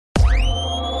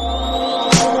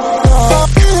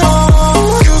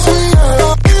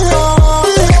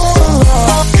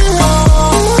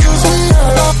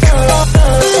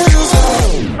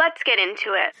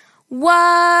into it.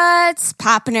 What's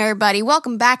poppin', everybody?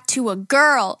 Welcome back to A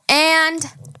Girl and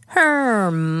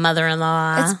Her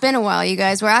mother-in-law. It's been a while, you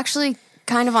guys. We're actually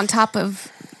kind of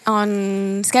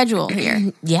on schedule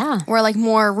here. Yeah. We're like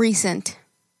more recent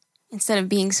instead of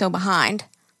being so behind.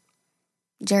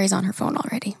 Jerry's on her phone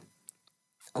already.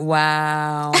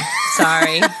 Wow.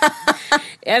 Sorry.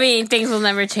 I mean, things will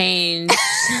never change.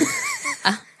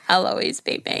 I'll always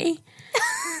be me.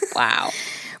 Wow.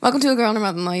 Welcome to A Girl and Her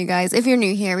Mother-in-Law, you guys. If you're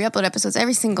new here, we upload episodes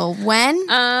every single when?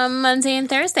 Monday and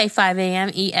Thursday, 5 a.m.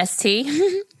 EST.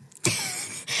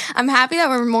 I'm happy that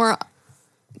we're more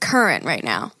current right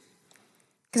now.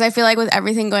 Because I feel like with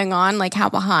everything going on, like how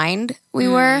behind we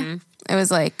were, it was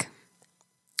like...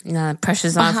 No,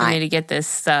 pressure's on for me to get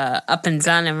this up and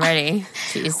done and ready.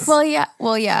 Jeez.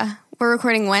 Well, yeah. We're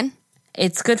recording when?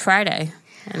 It's Good Friday,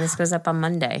 and this goes up on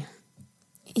Monday.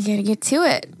 You gotta get to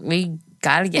it. We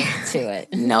gotta get to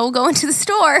it. No going to the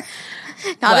store.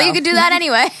 Not that you could do that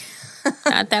anyway.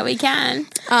 Not that we can.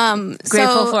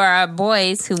 Grateful for our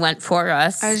boys who went for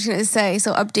us. I was gonna say,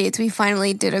 so updates, we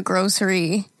finally did a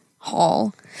grocery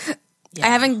haul.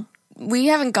 Yeah. We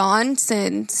haven't gone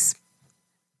since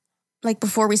like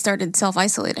before we started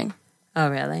self-isolating. Oh,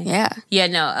 really? Yeah. Yeah,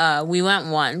 no, we went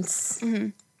once. Mm-hmm.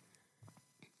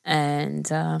 And,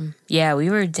 we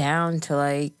were down to,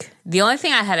 like... The only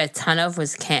thing I had a ton of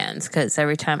was cans, because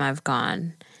every time I've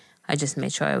gone, I just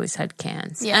made sure I always had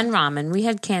cans. Yeah. And ramen. We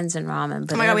had cans and ramen,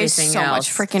 but everything else... we had so much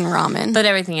freaking ramen. But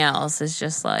everything else is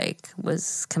just, like,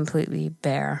 was completely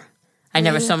bare. I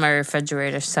never saw my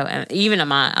refrigerator so... Even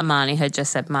Amani had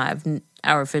just said,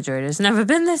 our refrigerator's never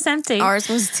been this empty. Ours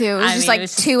was too. It was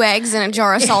just 2 eggs and a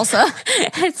jar of salsa.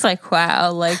 It's like,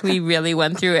 wow, like we really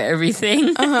went through everything.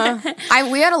 We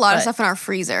had a lot of stuff in our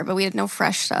freezer, but we had no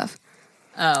fresh stuff.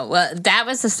 Oh, well, that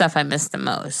was the stuff I missed the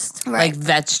most. Right. Like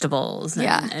vegetables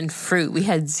and fruit. We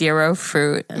had zero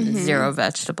fruit and zero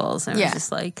vegetables. And it was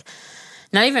just like...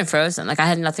 Not even frozen. Like, I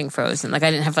had nothing frozen. Like,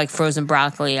 I didn't have, like, frozen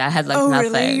broccoli. I had, like,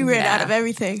 nothing. Really? You ran out of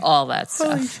everything? All that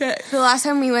stuff. Holy shit. The last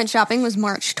time we went shopping was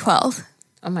March 12th.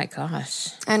 Oh, my gosh.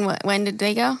 And when did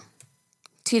they go?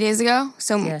 2 days ago?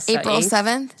 So April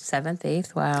 7th? 7th,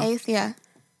 8th, wow. 8th, yeah.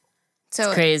 So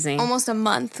it's crazy. Almost a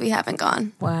month we haven't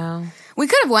gone. Wow. We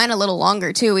could have went a little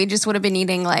longer, too. We just would have been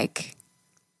eating, like,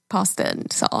 pasta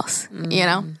and sauce, you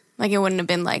know? Like, it wouldn't have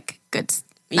been, like, good stuff.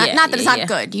 Not that it's not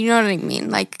good. You know what I mean?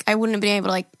 Like, I wouldn't have been able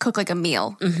to, like, cook, like, a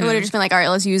meal. It would have just been like, all right,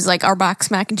 let's use, like, our box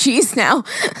mac and cheese now.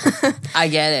 I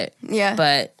get it. Yeah.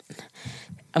 But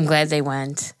I'm glad they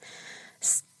went.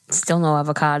 Still no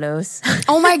avocados.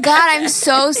 Oh, my God. I'm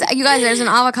so sad. You guys, there's an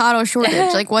avocado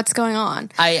shortage. Like, what's going on?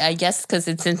 I guess because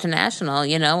it's international,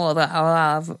 you know?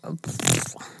 Whatever,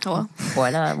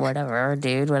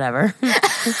 dude, whatever.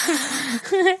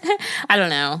 I don't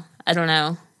know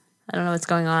what's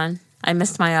going on. I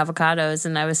missed my avocados,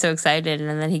 and I was so excited.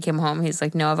 And then he came home. He's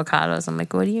like, no avocados. I'm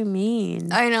like, what do you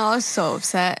mean? I know. I was so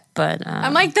upset. But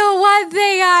I'm like, the one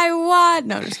thing I want.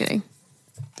 No, I'm just kidding.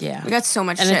 Yeah. We got so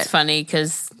much shit. And it's funny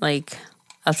because, like,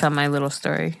 I'll tell my little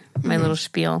story, my little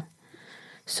spiel.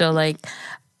 So, like,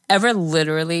 Ever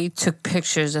literally took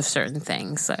pictures of certain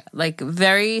things. Like,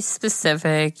 very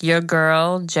specific. Your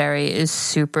girl, Jerry, is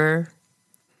super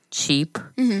cheap.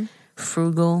 Mm-hmm.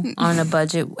 Frugal, on a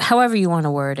budget, however you want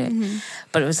to word it. Mm-hmm.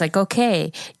 But it was like,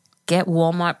 okay, get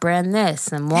Walmart brand this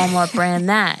and Walmart brand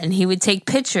that. And he would take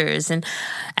pictures. And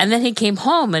then he came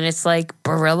home and it's like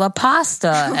Barilla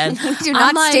pasta. And we do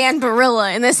not stand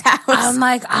Barilla in this house. I'm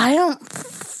like, I don't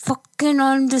fucking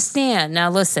understand.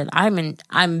 Now listen,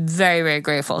 I'm very, very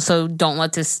grateful. So don't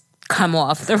let this come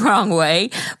off the wrong way.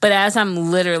 But as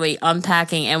I'm literally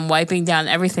unpacking and wiping down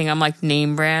everything, I'm like,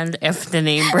 name brand, F the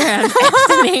name brand, F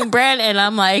the name brand. And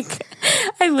I'm like,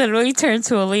 I literally turned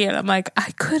to Aaliyah and I'm like,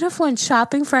 I could have went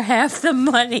shopping for half the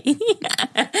money.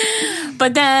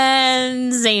 But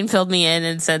then Zane filled me in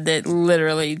and said that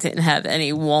literally didn't have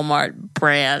any Walmart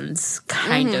brands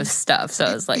kind of stuff. So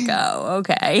I was like, oh,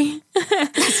 okay.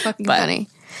 That's fucking funny.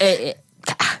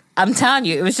 I'm telling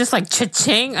you, it was just like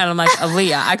cha-ching. And I'm like,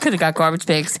 Aaliyah, I could have got garbage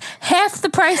bags. Half the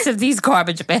price of these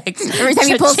garbage bags. Every time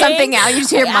you pull something out, you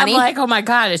just hear money. I'm like, oh my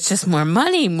God, it's just more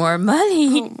money, more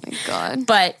money. Oh my God.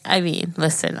 But, I mean,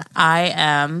 listen, I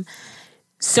am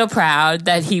so proud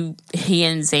that he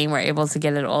and Zane were able to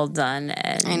get it all done.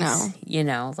 And, I know. You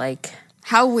know, like...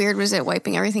 How weird was it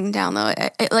wiping everything down, though?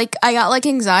 I got, like,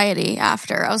 anxiety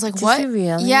after. I was like, what? Did you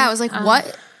really? Yeah, I was like,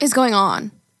 what is going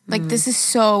on? Like, this is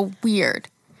so weird.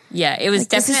 Yeah, it was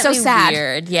definitely this is so sad.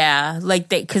 weird. Yeah, like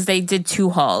because they did 2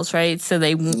 hauls, right? So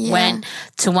they went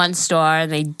to one store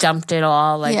and they dumped it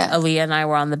all. Like Aaliyah and I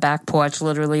were on the back porch,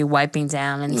 literally wiping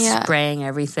down and spraying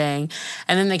everything.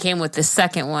 And then they came with the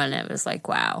second one. And it was like,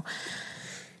 wow,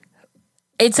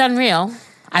 it's unreal.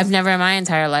 I've never in my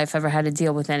entire life ever had to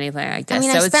deal with anything like this. I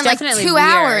mean, so I spent it's definitely 2 weird.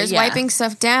 hours wiping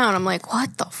stuff down. I'm like,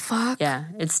 what the fuck? Yeah,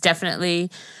 it's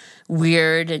definitely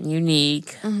weird and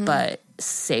unique, but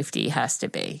safety has to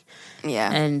be.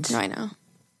 Yeah. And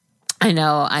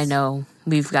no, I know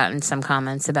we've gotten some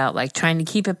comments about like trying to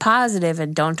keep it positive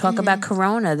and don't talk about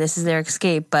Corona. This is their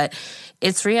escape, but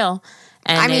it's real.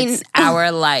 And it's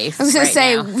our life. I was going to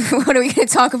say, what are we going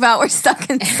to talk about? We're stuck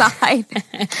inside.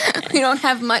 We don't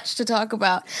have much to talk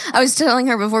about. I was telling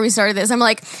her before we started this, I'm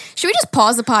like, should we just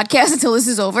pause the podcast until this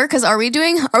is over? Because are we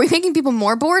making people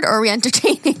more bored, or are we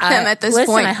entertaining them at this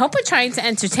point? I hope we're trying to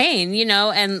entertain,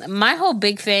 and my whole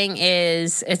big thing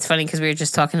is, it's funny because we were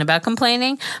just talking about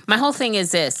complaining. My whole thing is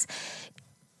this.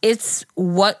 It's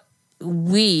what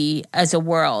we as a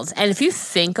world, and if you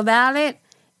think about it,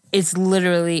 it's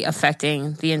literally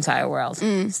affecting the entire world.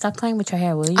 Stop playing with your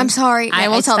hair, will you? I'm sorry. I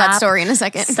will tell that story in a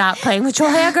second. Stop playing with your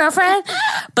hair, girlfriend.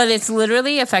 But it's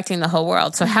literally affecting the whole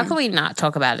world. So how can we not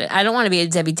talk about it? I don't want to be a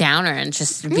Debbie Downer and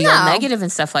just be all negative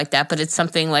and stuff like that. But it's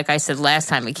something, like I said last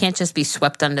time, it can't just be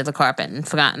swept under the carpet and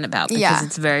forgotten about because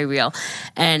it's very real.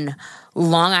 And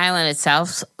Long Island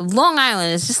itself, Long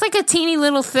Island is just like a teeny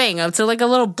little thing. It's like a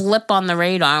little blip on the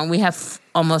radar. And we have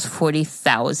almost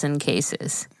 40,000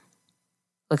 cases.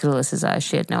 Look at Alyssa's eyes.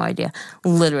 She had no idea.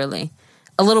 Literally.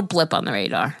 A little blip on the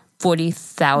radar.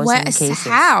 40,000 cases.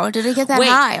 How did it get that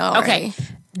high already? Okay.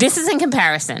 This is in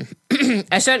comparison.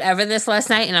 I showed Evan this last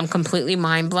night, and I'm completely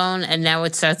mind blown. And now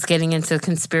it starts getting into the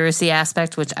conspiracy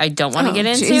aspect, which I don't want to get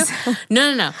into.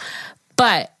 No.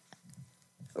 But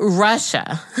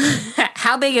Russia.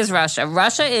 How big is Russia?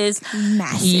 Russia is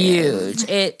massive. Huge.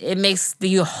 It makes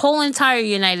the whole entire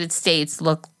United States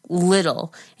look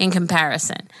little in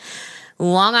comparison.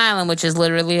 Long Island, which is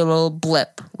literally a little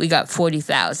blip, we got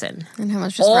 40,000. And how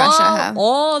much does Russia have?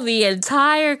 The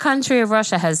entire country of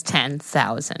Russia has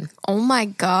 10,000. Oh my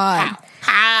God.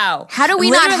 How? How do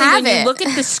we not have when it? You look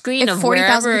at the screen of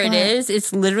wherever it is,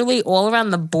 it's literally all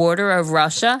around the border of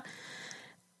Russia.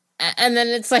 And then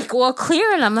it's like all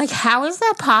clear, and I'm like, how is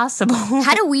that possible?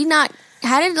 How did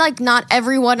not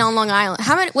everyone on Long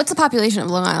Island, what's the population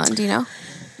of Long Island, do you know?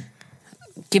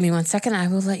 Give me 1 second, I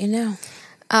will let you know.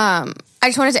 I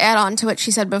just wanted to add on to what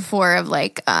she said before of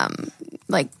like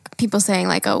people saying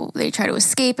like, oh, they try to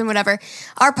escape and whatever.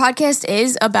 Our podcast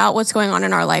is about what's going on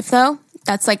in our life, though.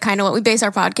 That's like kind of what we base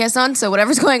our podcast on. So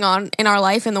whatever's going on in our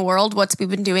life, in the world, what we've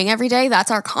been doing every day, that's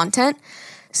our content.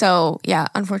 So yeah,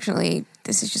 unfortunately,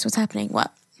 this is just what's happening.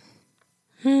 What?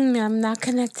 I'm not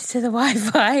connected to the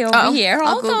Wi-Fi over here.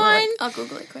 Hold on. I'll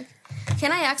Google it quick.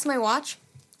 Can I ask my watch?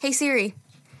 Hey Siri,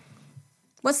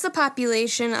 what's the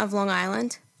population of Long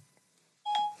Island?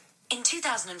 In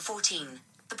 2014,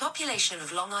 the population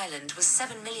of Long Island was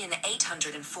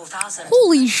 7,804,000.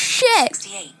 Holy shit!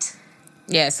 68.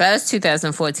 Yeah, so that was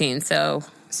 2014, so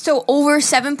over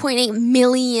 7.8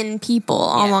 million people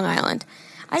on Long Island.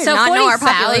 I did not know our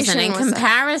population in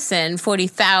comparison,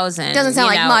 40,000. Doesn't sound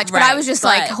like much, but I was just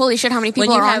like, holy shit, how many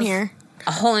people are on here?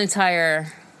 A whole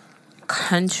entire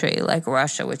country like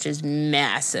Russia, which is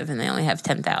massive, and they only have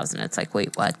 10,000. It's like,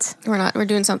 wait, what? We're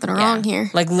doing something wrong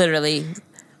here. Like literally,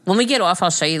 when we get off,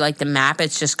 I'll show you like the map.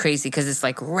 It's just crazy because it's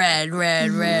like red,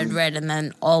 and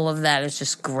then all of that is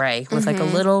just gray with like a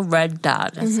little red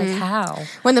dot. It's like, how?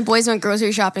 When the boys went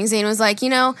grocery shopping, Zane was like,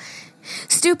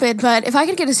 stupid, but if I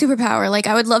could get a superpower, like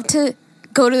I would love to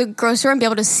go to the grocery store and be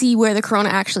able to see where the Corona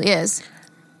actually is.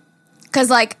 Because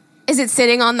like, is it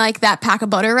sitting on like that pack of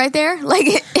butter right there?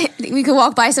 Like we could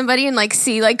walk by somebody and like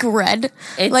see like red.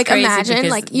 It's like imagine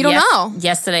like you don't know.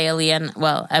 Yesterday,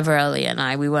 Aaliyah and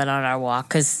I, we went on our walk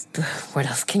because what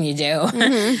else can you do?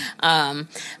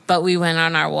 But we went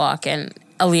on our walk and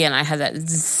Aaliyah and I had that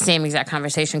same exact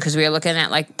conversation because we were looking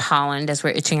at like pollen as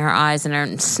we're itching our eyes and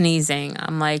are sneezing.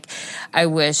 I'm like, I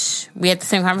wish we had the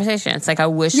same conversation. It's like I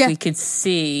wish we could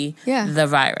see the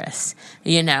virus,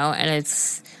 and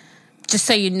it's. Just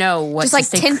so you know what just like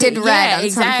tinted red on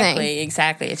something.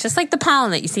 Exactly. It's just like the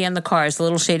pollen that you see on the cars, a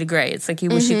little shade of gray. It's like you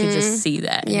wish you could just see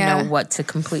that and know what to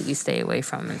completely stay away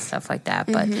from and stuff like that.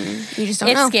 But you just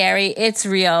don't know. It's scary. It's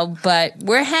real. But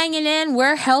we're hanging in.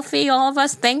 We're healthy, all of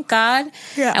us. Thank God.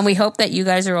 Yeah. And we hope that you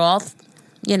guys are all,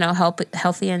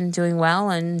 healthy and doing well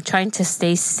and trying to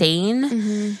stay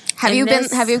sane. Have you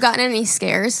gotten any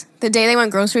scares? The day they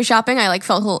went grocery shopping, I like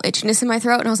felt a little itchiness in my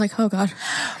throat and I was like, oh God.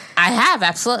 I have,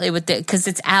 absolutely, because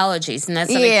it's allergies, and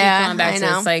that's what I keep going back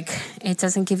to. It's like, it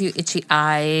doesn't give you itchy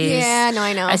eyes. Yeah, no,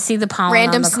 I know. I see the pollen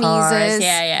Random on the cars. sneezes.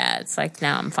 Yeah. It's like,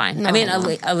 no, I'm fine. No, I mean, no.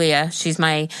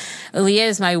 Aaliyah, Aaliyah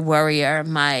is my worrier,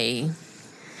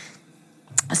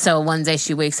 So one day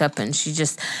she wakes up and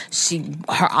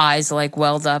her eyes like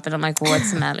welled up, and I'm like,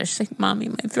 what's the matter? She's like, Mommy,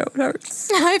 my throat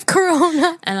hurts. I have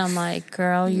corona. And I'm like,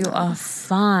 girl, you are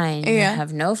fine. You Yeah.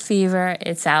 have no fever.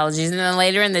 It's allergies. And then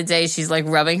later in the day, she's like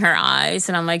rubbing her eyes,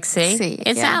 and I'm like, see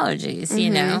it's allergies, you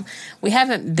know? We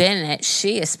haven't been,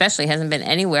 she especially hasn't been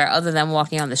anywhere other than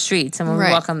walking on the streets. And when we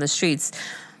walk on the streets,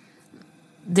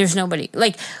 there's nobody.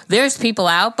 Like, there's people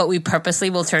out, but we purposely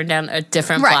will turn down a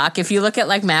different block. If you look at,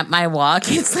 like, Map My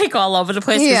Walk, it's, like, all over the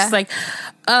place. It's like,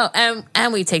 and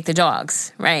we take the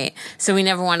dogs, right? So we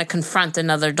never want to confront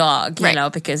another dog, you know,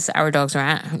 because our dogs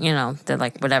are, they're,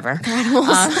 like, whatever.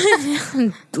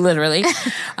 Literally.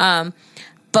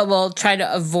 But we'll try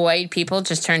to avoid people,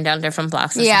 just turn down different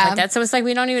blocks and stuff like that. So it's like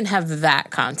we don't even have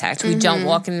that contact. We don't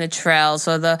walk in the trails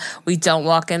we don't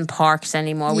walk in parks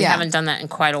anymore. We haven't done that in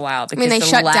quite a while. Because they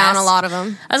shut down a lot of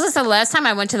them. I was listening, the last time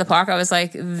I went to the park, I was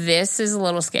like, this is a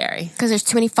little scary. Because there's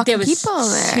too many fucking people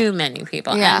there. Too many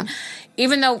people. Yeah. And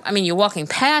even though, you're walking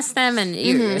past them and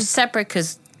you're separate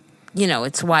because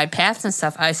it's wide paths and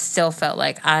stuff, I still felt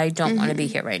like I don't want to be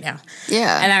here right now.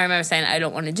 Yeah. And I remember saying, I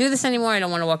don't want to do this anymore. I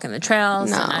don't want to walk in the trails.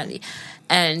 No.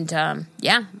 And a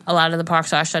lot of the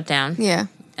parks are shut down. Yeah.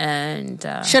 And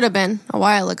should have been a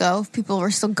while ago if people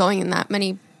were still going in that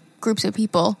many groups of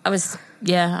people. I was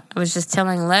just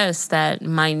telling Les that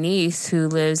my niece who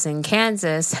lives in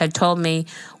Kansas had told me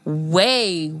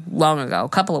way long ago, a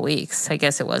couple of weeks, I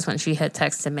guess it was, when she had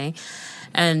texted me.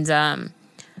 And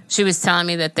she was telling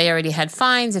me that they already had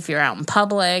fines if you're out in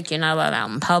public. You're not allowed out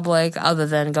in public other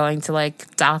than going to,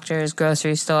 like, doctors,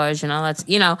 grocery stores, that's,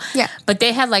 Yeah. But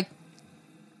they had, like,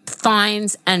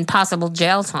 fines and possible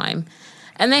jail time.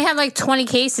 And they had, like, 20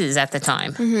 cases at the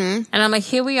time. Mm-hmm. And I'm like,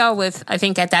 here we are with, I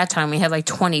think at that time we had, like,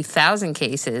 20,000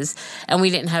 cases, and we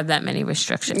didn't have that many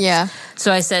restrictions. Yeah.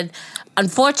 So I said,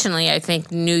 unfortunately, I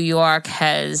think New York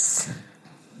has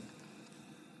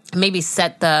maybe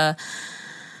set the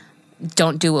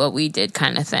don't do what we did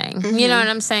kind of thing. Mm-hmm. You know what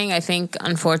I'm saying? I think,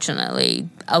 unfortunately,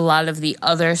 a lot of the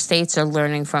other states are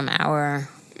learning from our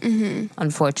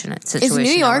unfortunate situation.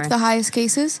 Is New York the highest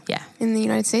cases? Yeah. In the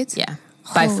United States? Yeah.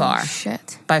 By Holy far.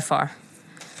 Shit. By far.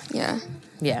 Yeah.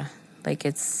 Yeah. Like,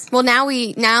 it's... Well, now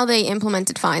they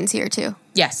implemented fines here, too.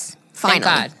 Yes. Finally. Thank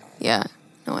God. Yeah.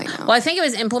 No, I know. Well, I think it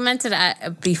was implemented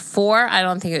before. I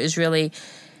don't think it was really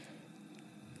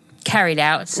carried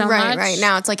out so much. Right.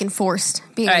 Now it's like enforced.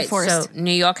 Enforced. So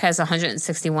New York has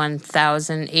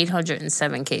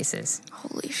 161,807 cases.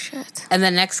 Holy shit. And the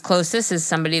next closest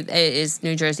is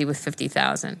New Jersey with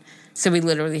 50,000. So we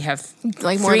literally have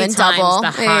like more than double the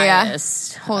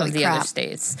highest of the crap. other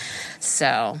states.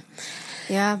 So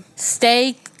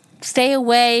stay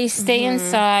away, stay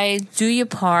inside, do your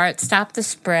part, stop the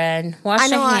spread, wash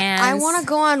your hands. I want to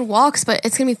go on walks, but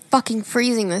it's going to be fucking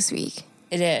freezing this week.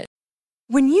 It is.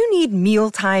 When you need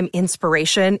mealtime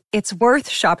inspiration, it's worth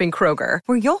shopping Kroger,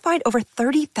 where you'll find over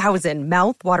 30,000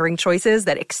 mouth-watering choices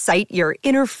that excite your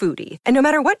inner foodie. And no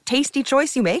matter what tasty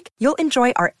choice you make, you'll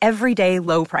enjoy our everyday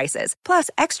low prices, plus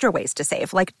extra ways to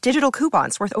save, like digital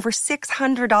coupons worth over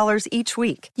 $600 each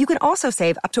week. You can also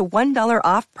save up to $1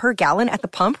 off per gallon at the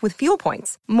pump with fuel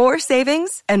points. More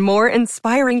savings and more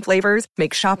inspiring flavors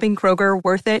make shopping Kroger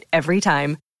worth it every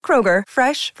time. Kroger,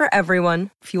 fresh for everyone.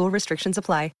 Fuel restrictions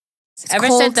apply. Ever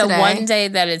said the one day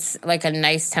that it's like a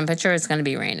nice temperature, it's going to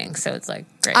be raining. So it's like,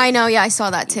 great. I know, yeah, I saw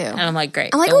that too. And I'm like,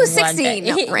 great. I'm like, 16.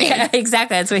 No, rain. Yeah,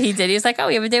 exactly. That's what he did. He was like,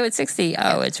 we have a day with 60.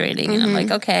 Oh, it's raining. And I'm like,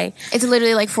 okay. It's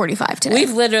literally like 45 today.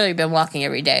 We've literally been walking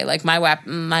every day. Like my walk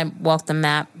the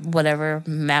map, whatever.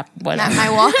 Map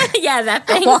my walk? Yeah, that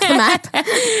thing. Walk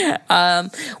the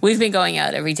map. We've been going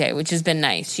out every day, which has been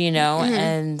nice,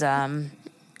 and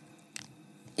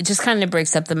it just kind of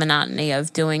breaks up the monotony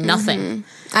of doing nothing.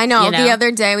 I know. The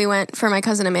other day we went for my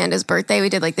cousin Amanda's birthday. We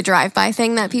did like the drive-by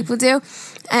thing that people do.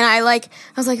 And I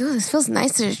was like, oh, this feels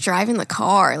nice to just drive in the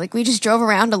car. Like we just drove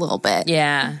around a little bit.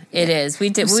 Yeah, it is. We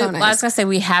did. So I was going to say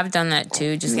we have done that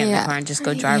too. Just get in the car and just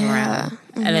go drive around.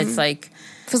 And it's like...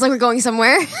 Feels like we're going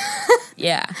somewhere.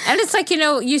 Yeah. And it's like,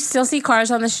 you still see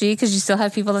cars on the street because you still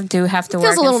have people that do have to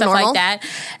work and stuff normal. like that.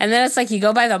 And then it's like you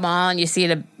go by the mall and you see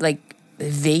it like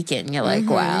vacant and you're like,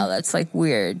 wow, that's like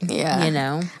weird.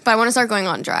 Yeah. But I want to start going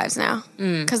on drives now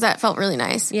because that felt really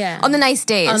nice. Yeah. On the nice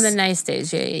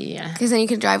days. Yeah. Because then you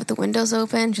can drive with the windows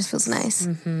open. Just feels nice.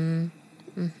 But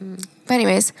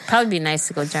anyways. Probably be nice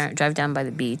to go drive down by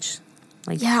the beach.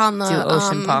 Like on the do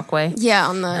Ocean Parkway. Yeah,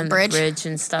 on the bridge. The bridge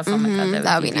and stuff. Oh my God,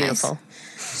 that would be beautiful.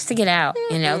 Nice. Just to get out,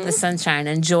 the sunshine,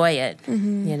 enjoy it.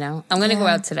 I'm going to go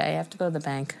out today. I have to go to the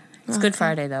bank. It's Good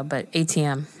Friday though, but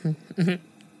ATM.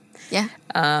 Yeah.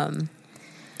 And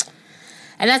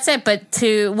that's it. But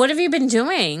what have you been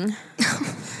doing?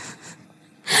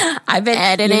 I've been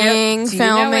editing, filming. you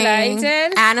know what I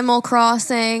did? Animal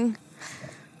Crossing.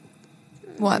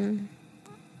 What?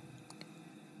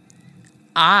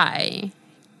 I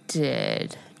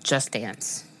did Just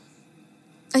Dance.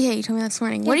 Oh yeah, you told me that this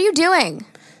morning. Yeah. What are you doing?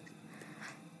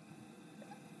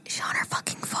 She's on her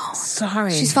fucking phone.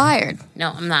 Sorry. She's fired.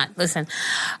 No, I'm not. Listen.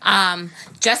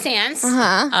 Just Dance.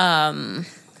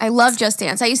 I love Just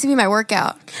Dance. That used to be my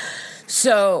workout.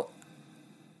 So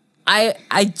I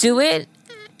do it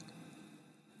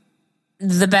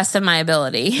the best of my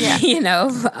ability.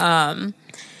 Yeah.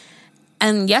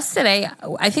 And yesterday,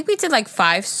 I think we did like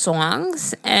 5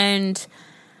 songs, and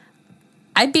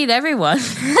I beat everyone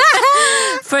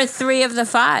for 3 of the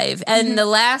 5. And the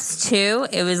last 2,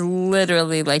 it was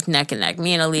literally like neck and neck.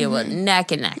 Me and Aaliyah were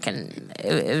neck and neck. And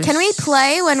it was, can we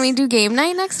play when we do game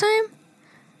night next time?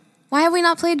 Why have we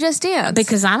not played Just Dance?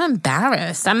 Because I'm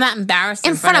embarrassed. I'm not embarrassed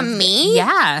in front of me.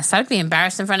 Yes, I'd be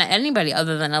embarrassed in front of anybody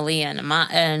other than Aaliyah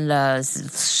and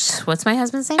what's my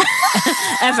husband's name?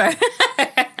 Ever.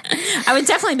 I would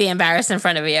definitely be embarrassed in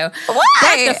front of you.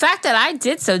 Why? The fact that I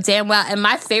did so damn well. And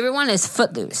my favorite one is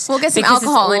Footloose. We'll get some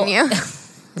alcohol in you.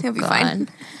 It'll be fine.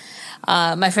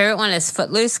 My favorite one is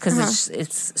Footloose because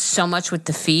it's so much with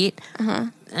the feet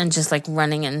and just like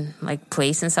running in like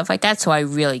place and stuff like that. So I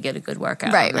really get a good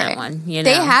workout on that one.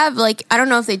 They have like, I don't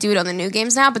know if they do it on the new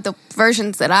games now, but the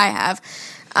versions that I have,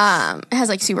 it has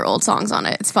like super old songs on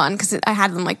it. It's fun because I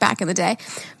had them like back in the day.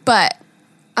 But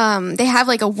they have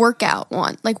like a workout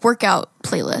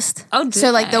playlist. Oh,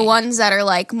 so like the ones that are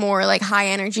like more like high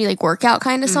energy, like workout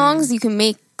kind of songs, you can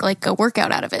make like a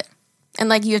workout out of it. And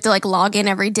like you have to like log in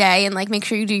every day and like make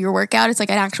sure you do your workout. It's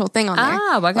like an actual thing on there.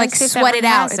 Oh, well, like Sweat It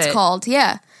Out, it's called.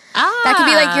 Yeah. That could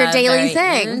be like your daily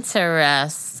thing.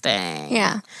 Interesting.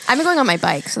 Yeah. I've been going on my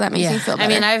bike, so that makes me feel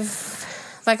better. I mean,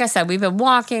 like I said, we've been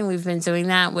walking, we've been doing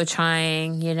that, we're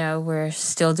trying, we're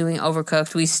still doing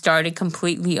Overcooked. We started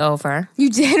completely over. You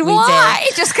did? Why?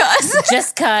 Just cause?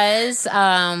 Just cause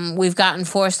we've gotten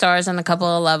 4 stars on a couple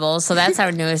of levels, so that's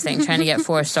our newest thing, trying to get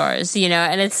 4 stars,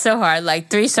 and it's so hard.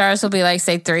 Like 3 stars will be like,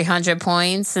 say, 300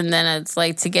 points, and then it's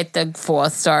like to get the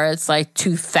 4th star, it's like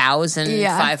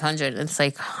 2,500. It's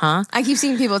like, huh? I keep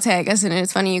seeing people tag us, and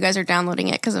it's funny you guys are downloading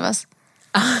it because of us.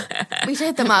 We should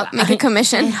hit them up, make a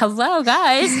commission. Hello,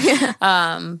 guys.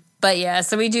 But yeah,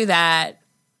 so we do that.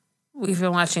 We've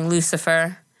been watching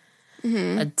Lucifer.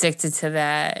 Addicted to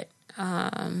that.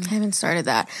 I haven't started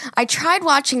that. I tried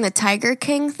watching the Tiger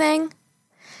King thing,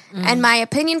 and my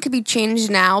opinion could be changed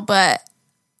now, but,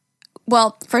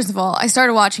 well, first of all, I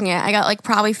started watching it. I got like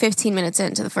probably 15 minutes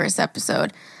into the first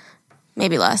episode,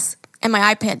 maybe less, and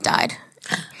my iPad died.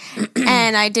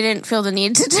 And I didn't feel the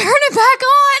need to turn it back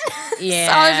on. Yeah.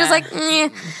 So I was just like,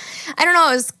 I don't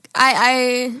know. It was,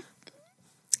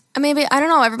 maybe, I don't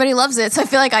know. Everybody loves it. So I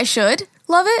feel like I should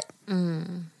love it.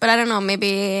 But I don't know.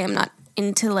 Maybe I'm not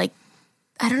into like,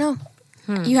 I don't know.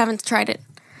 You haven't tried it.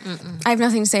 I have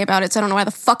nothing to say about it. So I don't know why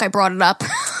the fuck I brought it up.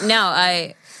 No,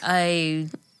 I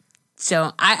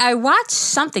don't. I watched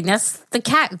something. That's the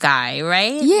cat guy,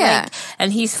 right? Yeah.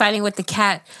 And he's fighting with the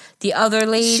cat. The other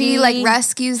lady. She like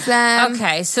rescues them.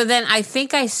 Okay, so then I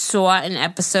think I saw an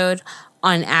episode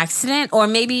on accident, or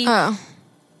maybe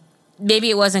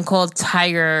it wasn't called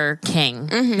Tiger King.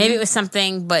 Maybe it was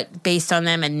something, but based on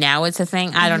them, and now it's a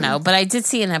thing. I don't know, but I did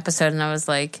see an episode, and I was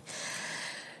like,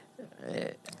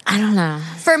 I don't know.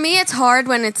 For me, it's hard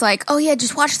when it's like, oh yeah,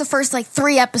 just watch the first like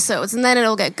 3 episodes, and then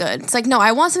it'll get good. It's like, no,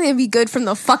 I want something to be good from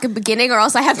the fucking beginning, or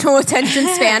else I have no attention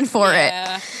span for it.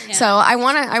 Yeah. So I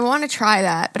want to try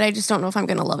that, but I just don't know if I'm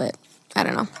gonna love it. I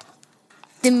don't know.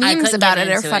 The memes about it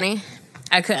are funny.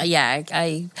 I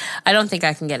don't think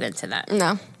I can get into that.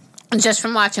 No. Just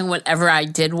from watching whatever I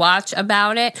did watch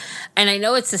about it. And I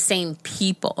know it's the same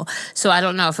people. So I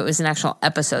don't know if it was an actual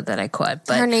episode that I caught.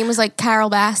 But her name was like Carol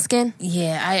Baskin.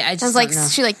 Yeah, I just like, don't know.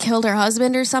 She like killed her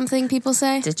husband or something, people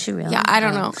say. Did she really? Yeah, I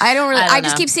don't know. I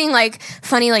just keep seeing like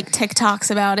funny like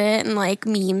TikToks about it and like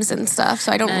memes and stuff.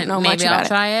 So I don't know much about it. Maybe I'll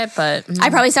try it, but... I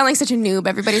probably sound like such a noob.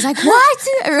 Everybody's like, what?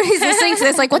 Everybody's listening to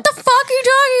this like, what the fuck are you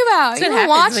talking about? That's what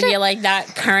happens when you're like not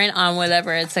current on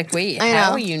whatever. It's like, wait,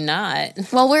 how are you not?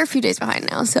 Well, we're a few days behind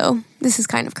now, so this is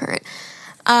kind of current.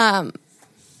 What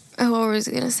was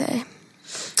I gonna say?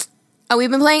 Oh, I've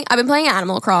been playing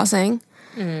Animal Crossing.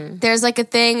 There's like a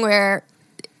thing where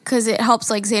because it helps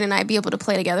like Zane and I be able to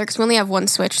play together because we only have one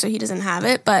Switch, so he doesn't have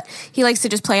it. But he likes to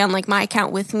just play on like my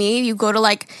account with me. You go to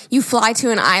like you fly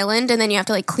to an island and then you have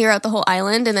to like clear out the whole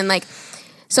island and then like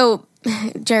so.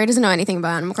 Jerry doesn't know anything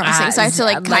about Animal Crossing, so I have to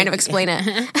like kind of explain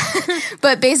it.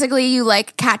 But basically, you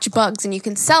like catch bugs and you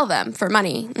can sell them for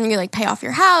money, and you like pay off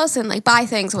your house and like buy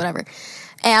things, whatever.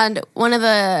 And one of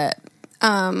the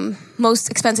most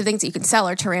expensive things that you can sell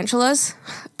are tarantulas.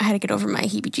 I had to get over my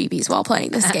heebie-jeebies while playing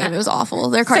this game. It was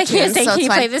awful. They're cartoons, so can it's you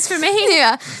fine. play this for me?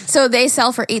 Yeah. So they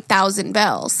sell for 8,000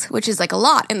 bells, which is like a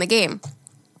lot in the game.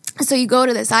 So you go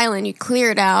to this island, you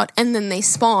clear it out, and then they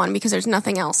spawn because there's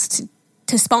nothing else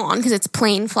to spawn because it's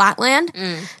plain flat land.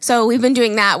 So we've been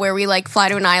doing that where we like fly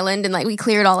to an island and like we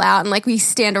clear it all out and like we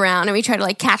stand around and we try to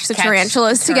like catch the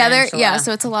tarantulas together. Yeah,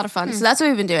 so it's a lot of fun. So that's what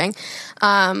we've been doing.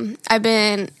 I've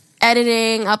been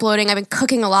editing, uploading. I've been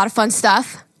cooking a lot of fun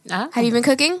stuff. Oh. Have you been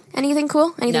cooking anything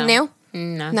cool? Anything new?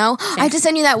 No? I have to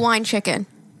send you that wine chicken.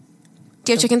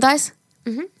 Do you have chicken thighs?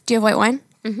 Mm-hmm. Do you have white wine?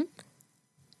 Mm-hmm.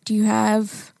 Do you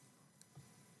have...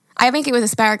 I make it with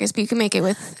asparagus, but you can make it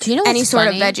with any sort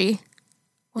of veggie.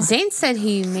 What? Zane said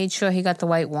he made sure he got the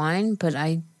white wine, but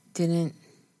I didn't.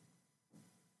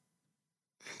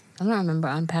 I don't remember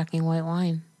unpacking white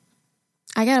wine.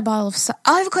 I got a bottle of...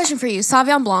 I have a question for you.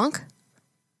 Sauvignon Blanc.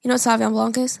 You know what Sauvignon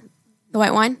Blanc is? The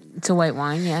white wine? It's a white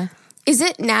wine, yeah. Is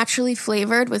it naturally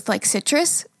flavored with like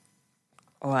citrus?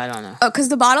 Oh, I don't know. Oh, because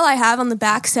the bottle I have on the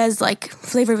back says like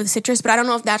flavored with citrus, but I don't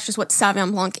know if that's just what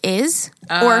Sauvignon Blanc is,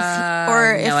 or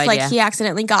if like he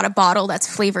accidentally got a bottle that's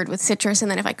flavored with citrus,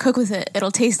 and then if I cook with it, it'll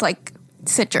taste like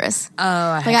citrus. Oh,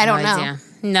 I don't know.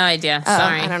 No idea.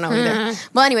 Sorry, I don't know either.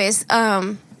 Well, anyways,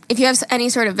 if you have any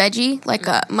sort of veggie like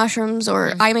mushrooms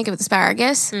or I make it with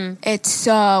asparagus, it's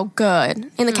so good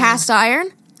in the cast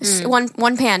iron.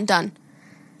 One pan done.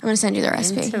 I'm gonna send you the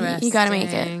recipe. You gotta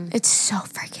make it. It's so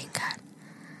freaking good.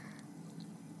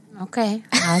 Okay,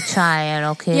 I'll try it,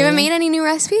 okay. You haven't made any new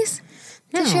recipes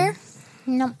to share?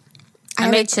 No.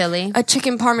 I made chili. A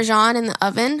chicken parmesan in the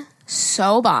oven.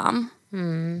 So bomb.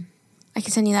 I can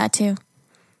send you that too.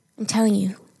 I'm telling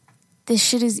you, this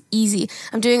shit is easy.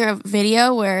 I'm doing a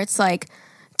video where it's like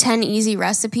 10 easy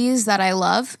recipes that I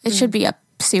love. It should be up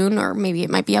soon, or maybe it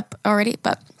might be up already,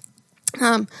 but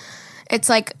it's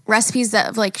like recipes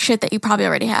that like shit that you probably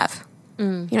already have. You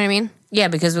know what I mean? Yeah,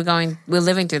 because we're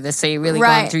living through this, so you're really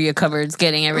going through your cupboards,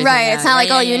 getting everything out. It's not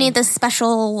like, you need this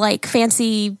special, like,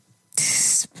 fancy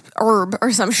herb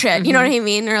or some shit. You know what I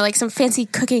mean? Or, like, some fancy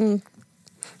cooking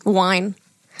wine.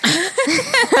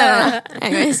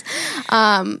 Anyways.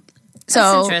 That's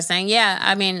interesting. Yeah,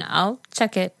 I mean, I'll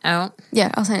check it out.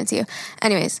 Yeah, I'll send it to you.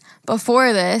 Anyways,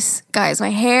 before this, guys,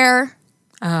 my hair...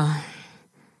 my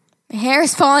hair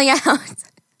is falling out.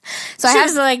 So I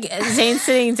have like Zane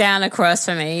sitting down across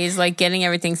from me. He's like getting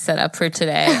everything set up for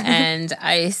today, and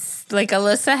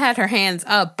Alyssa had her hands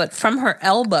up, but from her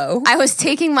elbow, I was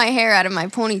taking my hair out of my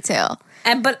ponytail,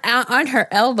 but on her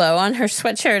elbow, on her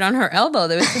sweatshirt, on her elbow,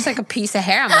 there was just like a piece of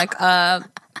hair. I'm like,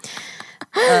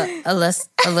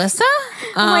 Alyssa?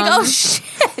 I'm like, oh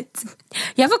shit,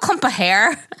 you have a clump of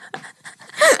hair.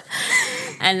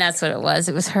 And that's what it was.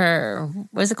 It was her,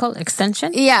 what is it called?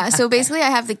 Extension? Yeah. So basically,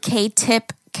 I have the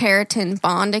K-tip keratin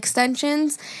bond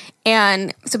extensions,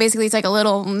 and so basically it's like a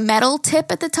little metal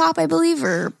tip at the top, I believe,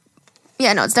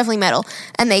 it's definitely metal,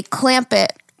 and they clamp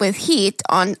it with heat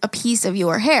on a piece of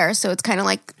your hair, so it's kind of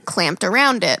like clamped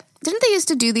around it. Didn't they used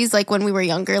to do these like when we were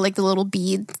younger, like the little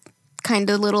bead kind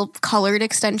of little colored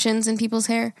extensions in people's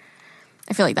hair?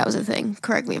 I feel like that was a thing.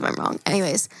 Correct me if I'm wrong.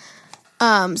 Anyways,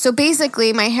 so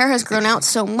basically my hair has grown out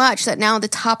so much that now the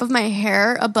top of my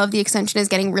hair above the extension is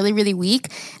getting really, really weak,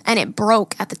 and it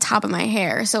broke at the top of my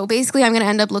hair. So basically I'm going to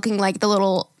end up looking like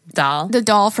the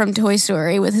doll from Toy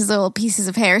Story with his little pieces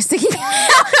of hair sticking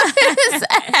out of his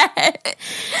head.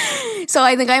 So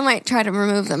I think I might try to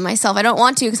remove them myself. I don't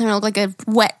want to because I'm going to look like a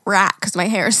wet rat because my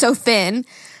hair is so thin.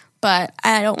 But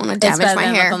I don't want to damage my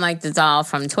hair. Looking like the doll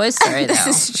from Toy Story, though.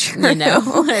 This is true. You know,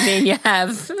 I mean, you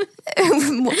have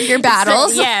your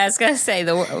battles. I was gonna say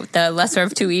the lesser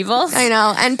of two evils. I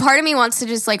know, and part of me wants to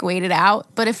just like wait it out.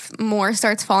 But if more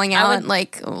starts falling out,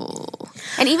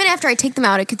 and even after I take them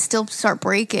out, it could still start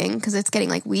breaking because it's getting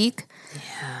like weak.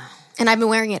 Yeah. And I've been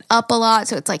wearing it up a lot,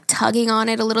 so it's like tugging on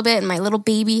it a little bit. And my little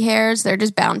baby hairs, they're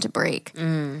just bound to break.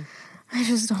 I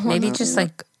just don't want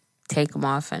to. Take them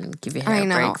off and give your hair a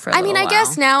break for a little while. I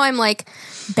guess now I'm like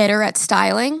better at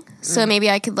styling, so maybe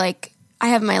I could like, I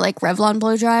have my like Revlon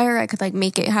blow dryer. I could like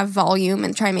make it have volume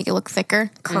and try and make it look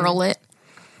thicker, curl it,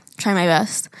 try my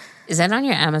best. Is that on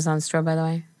your Amazon store, by the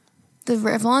way? The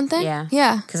Revlon thing? Yeah.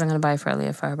 Yeah. Because I'm going to buy it for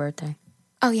Aaliyah for her birthday.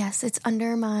 Oh, yes. It's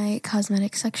under my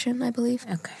cosmetics section, I believe.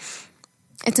 Okay.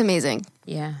 It's amazing.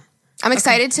 Yeah. I'm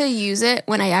excited to use it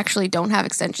when I actually don't have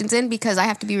extensions in because I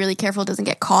have to be really careful it doesn't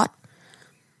get caught.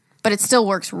 But it still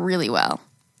works really well.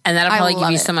 And that'll probably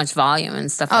give you so much volume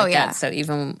and stuff like yeah. that. So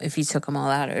even if you took them all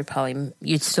out,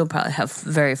 you'd still probably have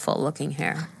very full looking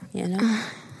hair, you know?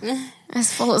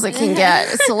 As full as it can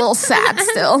get. It's a little sad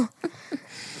still.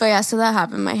 But yeah, so that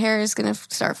happened. My hair is going to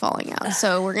start falling out.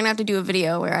 So we're going to have to do a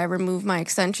video where I remove my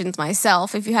extensions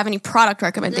myself. If you have any product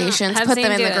recommendations, put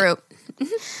them in the group.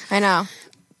 I know.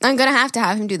 I'm going to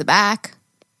have him do the back.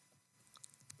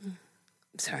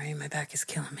 Sorry, my back is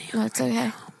killing me. No, it's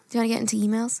okay. Do you want to get into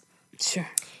emails? Sure.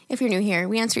 If you're new here,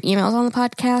 we answer emails on the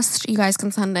podcast. You guys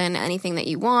can send in anything that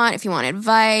you want. If you want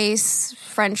advice,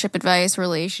 friendship advice,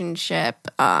 relationship,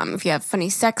 if you have funny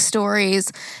sex stories,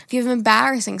 if you have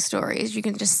embarrassing stories, you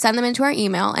can just send them into our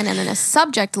email and then in a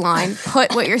subject line,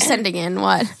 put what you're sending in.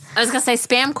 What? I was going to say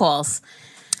spam calls.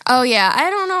 Oh, yeah. I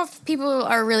don't know if people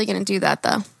are really going to do that,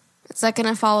 though. Is that going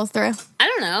to follow through? I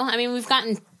don't know. I mean, we've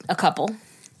gotten a couple.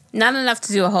 Not enough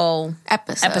to do a whole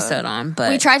episode on, but...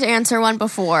 We tried to answer one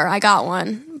before. I got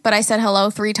one, but I said hello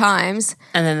 3 times.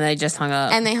 And then they just hung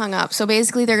up. And they hung up. So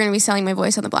basically, they're going to be selling my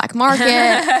voice on the black market.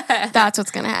 That's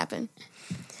what's going to happen.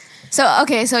 So,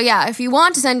 okay, so yeah, if you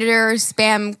want to send your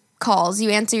spam calls,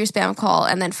 you answer your spam call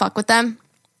and then fuck with them.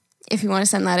 If you want to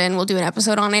send that in, we'll do an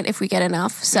episode on it if we get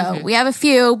enough. So we have a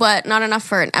few, but not enough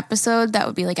for an episode that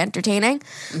would be like entertaining.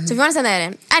 So if you want to send that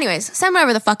in, anyways, send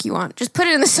whatever the fuck you want. Just put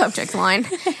it in the subject line.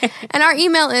 And our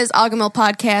email is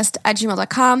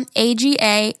agahmilpodcast@gmail.com,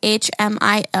 AGAHMIL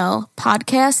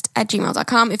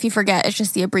podcast@gmail.com. If you forget, it's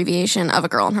just the abbreviation of a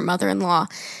girl and her mother-in-law.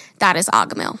 That is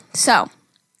Agahmil. So,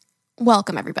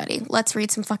 welcome everybody. Let's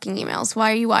read some fucking emails.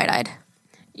 Why are you wide-eyed?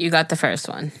 You got the first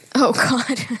one. Oh,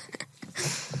 God.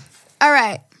 All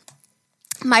right.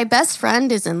 My best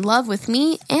friend is in love with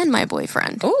me and my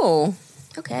boyfriend. Ooh.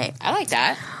 Okay. I like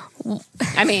that.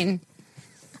 I mean...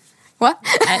 What?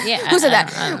 Yeah. Who said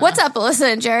that? What's up,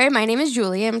 Alyssa and Jerry? My name is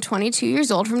Julie. I'm 22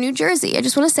 years old from New Jersey. I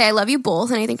just want to say I love you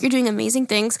both, and I think you're doing amazing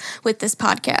things with this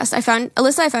podcast.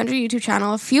 Alyssa, I found your YouTube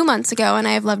channel a few months ago, and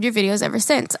I have loved your videos ever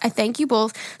since. I thank you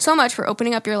both so much for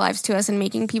opening up your lives to us and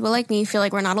making people like me feel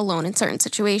like we're not alone in certain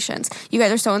situations. You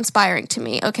guys are so inspiring to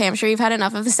me. Okay, I'm sure you've had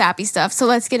enough of the sappy stuff, so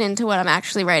let's get into what I'm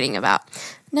actually writing about.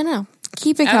 No.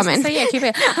 Keep it coming. Yeah, keep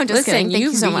it. I'm just kidding. Thank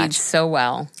you so read much. So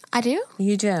well. I do?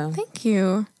 You do. Thank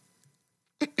you.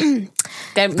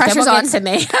 Pressure's on. To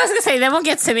me. I was going to say, they won't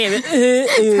get to me.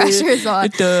 Pressure's on.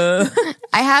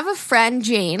 I have a friend,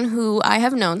 Jane, who I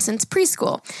have known since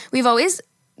preschool. We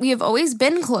have always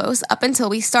been close up until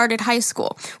we started high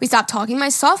school. We stopped talking my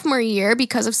sophomore year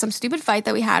because of some stupid fight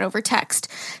that we had over text.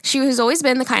 She has always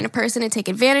been the kind of person to take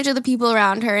advantage of the people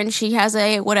around her, and she has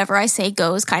a whatever I say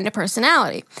goes kind of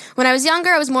personality. When I was younger,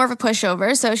 I was more of a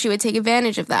pushover, so she would take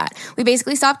advantage of that. We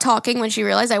basically stopped talking when she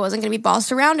realized I wasn't going to be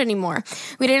bossed around anymore.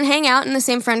 We didn't hang out in the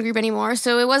same friend group anymore,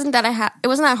 so it wasn't that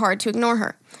hard to ignore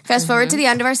her. Fast forward to the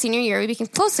end of our senior year, we became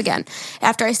close again.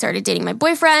 After I started dating my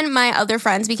boyfriend, my other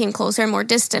friends became closer and more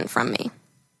distant from me.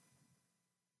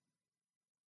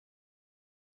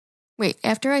 Wait,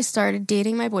 after I started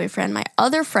dating my boyfriend, my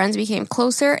other friends became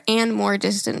closer and more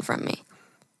distant from me.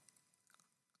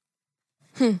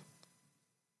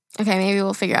 Okay, maybe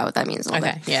we'll figure out what that means a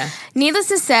little bit. Yeah. Needless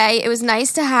to say, it was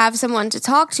nice to have someone to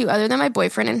talk to other than my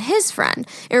boyfriend and his friend.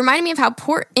 It reminded me of how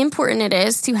important it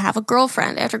is to have a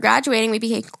girlfriend. After graduating, we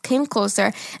became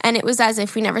closer, and it was as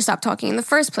if we never stopped talking in the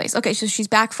first place. Okay, so she's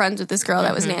back friends with this girl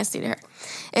that was nasty to her.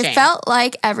 It felt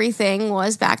like everything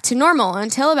was back to normal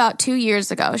until about 2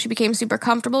 years ago. She became super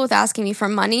comfortable with asking me for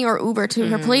money or Uber to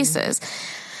her places.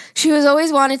 She was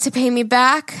always wanted to pay me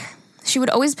back. She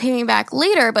would always pay me back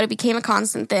later, but it became a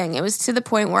constant thing. It was to the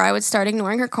point where I would start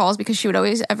ignoring her calls because she would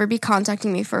always ever be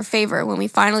contacting me for a favor. When we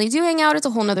finally do hang out, it's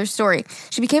a whole nother story.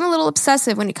 She became a little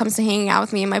obsessive when it comes to hanging out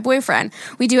with me and my boyfriend.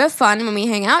 We do have fun when we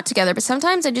hang out together, but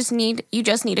sometimes you just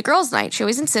need a girls' night. She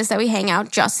always insists that we hang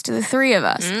out just the 3 of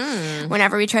us.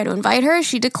 Whenever we try to invite her,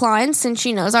 she declines since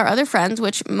she knows our other friends,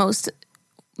 which most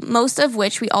of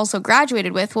which we also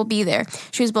graduated with, will be there.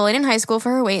 She was bullied in high school for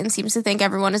her weight and seems to think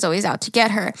everyone is always out to get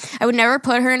her. I would never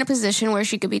put her in a position where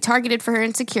she could be targeted for her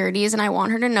insecurities, and I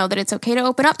want her to know that it's okay to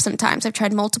open up sometimes. I've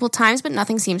tried multiple times, but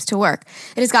nothing seems to work.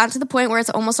 It has gotten to the point where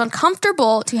it's almost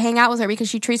uncomfortable to hang out with her because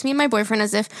she treats me and my boyfriend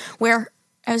as if we're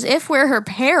her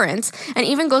parents, and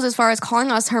even goes as far as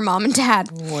calling us her mom and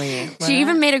dad. Wait, she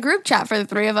even made a group chat for the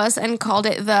 3 of us and called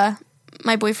it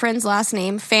my boyfriend's last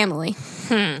name, family.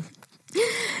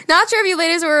 Not sure if you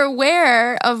ladies were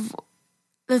aware of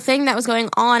the thing that was going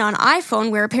on iPhone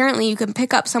where apparently you can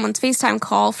pick up someone's FaceTime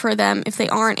call for them if they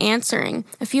aren't answering.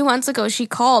 A few months ago, she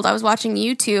called. I was watching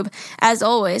YouTube, as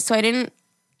always, so I didn't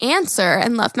answer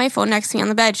and left my phone next to me on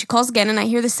the bed. She calls again, and I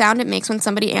hear the sound it makes when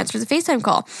somebody answers a FaceTime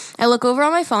call. I look over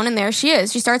on my phone, and there she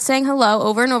is. She starts saying hello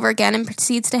over and over again and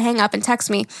proceeds to hang up and text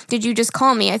me, "Did you just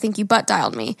call me? I think you butt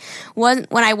dialed me." When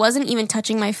I wasn't even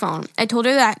touching my phone. I told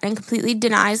her that and completely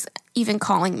denies even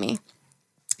calling me.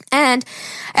 And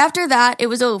after that, it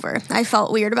was over. I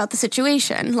felt weird about the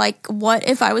situation. Like, what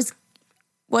if I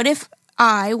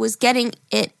was getting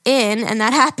it in and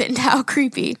that happened? How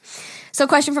creepy. So,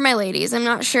 question for my ladies. I'm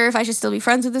not sure if I should still be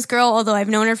friends with this girl, although I've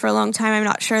known her for a long time. I'm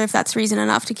not sure if that's reason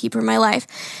enough to keep her in my life.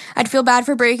 I'd feel bad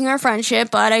for breaking our friendship,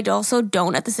 but I also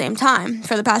don't at the same time.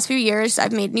 For the past few years,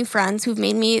 I've made new friends who've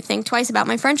made me think twice about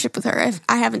my friendship with her.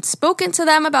 I haven't spoken to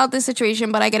them about this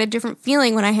situation, but I get a different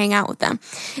feeling when I hang out with them.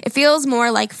 It feels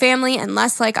more like family and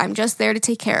less like I'm just there to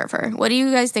take care of her. What do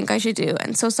you guys think I should do?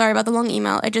 And so sorry about the long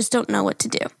email. I just don't know what to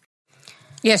do.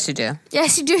 Yes, you do.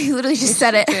 Yes, you do. You literally just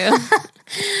said it.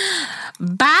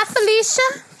 Bye,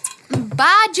 Felicia.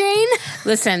 Bye, Jane.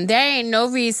 Listen, there ain't no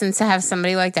reason to have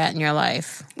somebody like that in your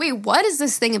life. Wait, what is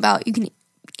this thing about you can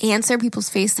answer people's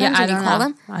FaceTimes when you call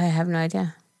them? I have no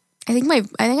idea. I think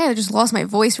I just lost my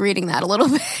voice reading that a little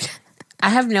bit. I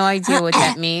have no idea what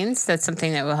that means. That's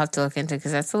something that we'll have to look into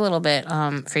because that's a little bit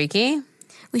freaky.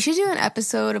 We should do an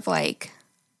episode of like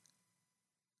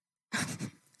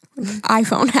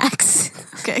iPhone hacks.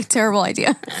 Okay, terrible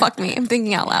idea. Fuck me. I'm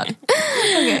thinking out loud.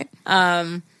 Okay.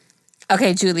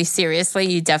 Okay, Julie,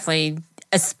 seriously, you definitely,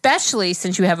 especially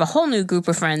since you have a whole new group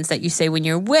of friends that you say when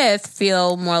you're with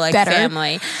feel more like better.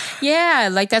 Family. Yeah,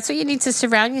 like that's what you need to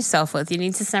surround yourself with. You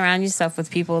need to surround yourself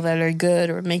with people that are good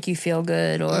or make you feel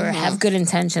good or have good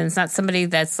intentions, not somebody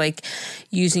that's like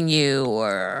using you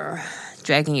or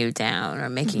dragging you down or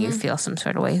making you feel some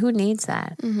sort of way. Who needs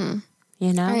that? Mm-hmm.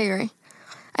 You know? I agree.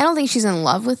 I don't think she's in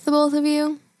love with the both of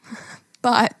you,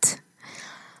 but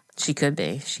she could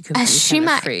be. She could be a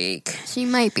freak. She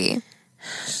might be.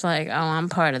 She's like, oh, I'm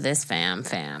part of this fam,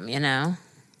 you know?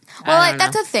 Well, like,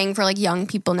 that's a thing for like young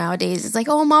people nowadays. It's like,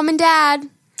 oh, mom and dad.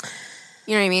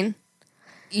 You know what I mean?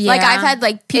 Yeah. Like I've had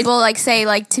like people like say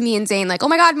like to me and Zane like, oh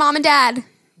my God, mom and dad.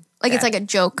 Like it's like a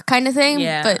joke kind of thing.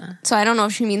 Yeah. But so I don't know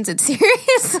if she means it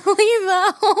seriously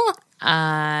though.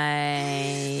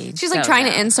 She's like trying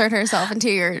to insert herself into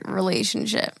your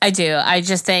relationship. I do. I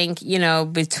just think, you know,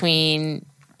 between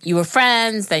you were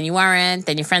friends, then you weren't,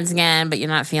 then you're friends again, but you're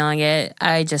not feeling it.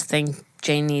 I just think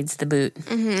Jane needs the boot.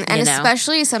 Mm-hmm. And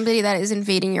especially somebody that is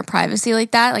invading your privacy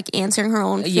like that, like answering her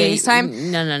own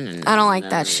FaceTime. No. I don't like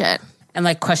that shit. And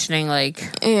like questioning, like,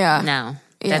 no. Yeah.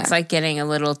 That's like getting a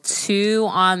little too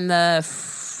on the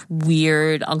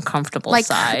weird, uncomfortable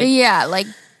side. Yeah, like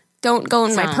don't go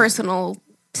in my personal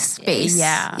space.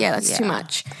 Yeah. Yeah, that's too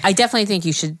much. I definitely think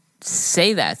you should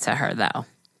say that to her, though.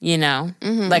 You know?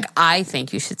 Mm-hmm. Like, I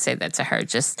think you should say that to her.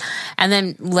 And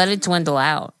then let it dwindle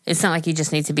out. It's not like you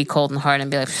just need to be cold and hard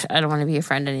and be like, I don't want to be your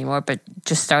friend anymore, but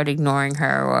just start ignoring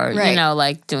her or, you know,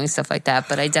 like doing stuff like that.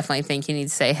 But I definitely think you need to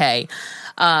say, hey,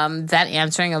 that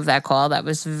answering of that call, that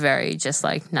was very just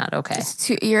like not okay.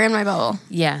 You're in my bubble.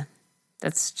 Yeah.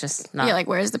 That's just not. Yeah, like,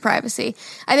 where's the privacy?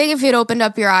 I think if it opened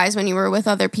up your eyes when you were with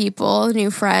other people,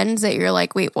 new friends, that you're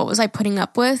like, wait, what was I putting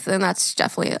up with? Then that's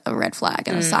definitely a red flag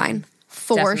and a sign.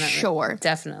 For sure.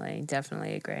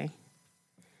 Definitely agree.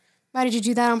 Why did you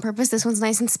do that on purpose? This one's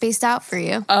nice and spaced out for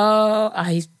you. Oh,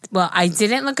 I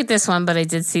didn't look at this one, but I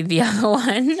did see the other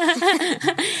one.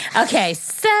 Okay,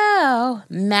 so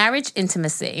marriage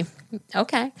intimacy.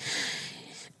 Okay.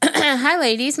 Hi,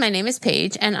 ladies. My name is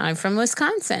Paige, and I'm from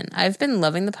Wisconsin. I've been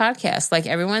loving the podcast. Like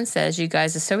everyone says, you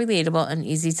guys are so relatable and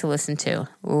easy to listen to.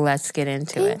 Let's get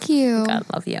into it. Thank you. God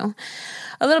love you.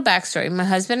 A little backstory. My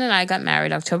husband and I got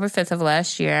married October 5th of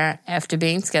last year after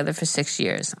being together for 6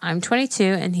 years. I'm 22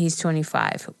 and he's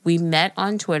 25. We met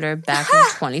on Twitter back in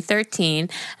 2013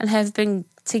 and have been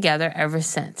together ever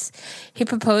since. He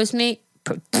proposed me...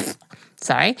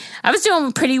 Sorry. I was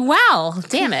doing pretty well.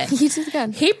 Damn it. You did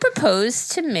good. He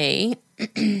proposed to me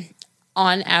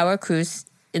on our cruise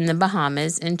in the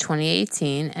Bahamas in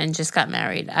 2018 and just got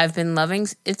married. I've been loving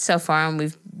it so far, and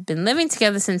we've been living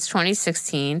together since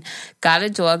 2016, got a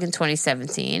dog in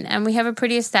 2017, and we have a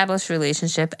pretty established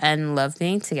relationship and love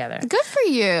being together. Good for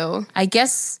you. I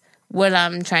guess what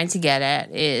I'm trying to get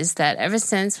at is that ever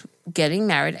since getting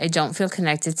married, I don't feel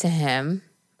connected to him.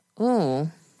 Ooh.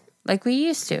 Like we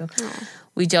used to.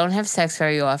 We don't have sex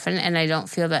very often, and I don't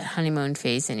feel that honeymoon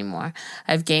phase anymore.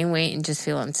 I've gained weight and just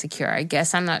feel insecure. I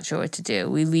guess I'm not sure what to do.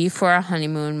 We leave for our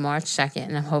honeymoon March 2nd,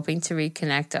 and I'm hoping to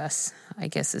reconnect us. I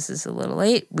guess this is a little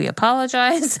late. We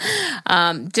apologize.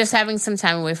 Just having some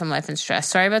time away from life and stress.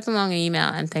 Sorry about the long email,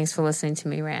 and thanks for listening to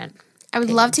me rant. I would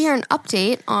love to hear an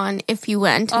update on if you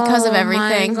went because of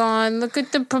everything. Oh, my God. Look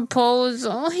at the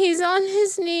proposal. He's on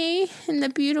his knee in the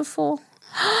beautiful...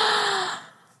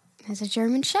 There's a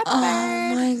German Shepherd.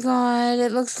 Oh, my God.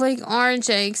 It looks like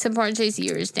RJ, except RJ's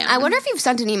ears down. I wonder if you've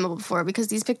sent an email before because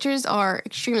these pictures are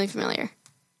extremely familiar.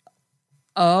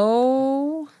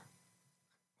 Oh.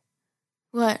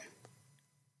 What?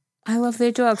 I love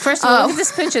their dog. First of all, look at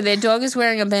this picture. Their dog is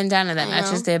wearing a bandana that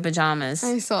matches their pajamas.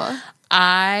 I saw.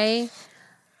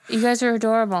 You guys are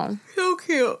adorable. So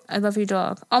cute. I love your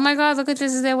dog. Oh, my God. Look at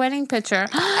this. Is their wedding picture.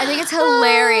 I think it's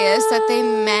hilarious that they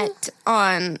met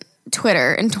on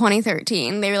Twitter in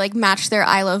 2013. They were like matched their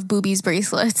I Love Boobies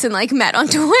bracelets and like met on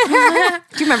Twitter.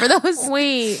 Do you remember those?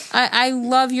 Wait, I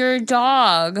love your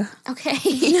dog. Okay.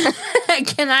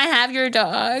 Can I have your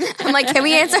dog? I'm like, can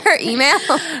we answer her email?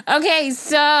 Okay,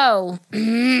 so I've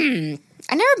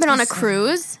never been on a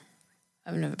cruise.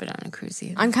 I've never been on a cruise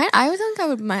either. I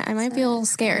might be a little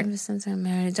scared. Ever since I'm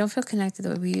married, I don't feel connected the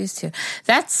way we used to.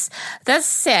 That's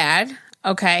sad.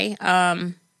 Okay.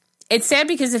 It's sad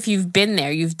because if you've been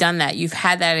there, you've done that, you've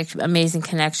had that amazing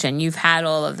connection, you've had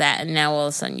all of that, and now all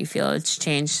of a sudden you feel it's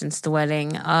changed since the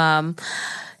wedding.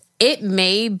 It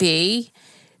may be.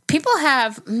 People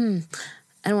have, I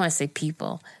don't want to say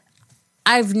people.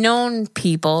 I've known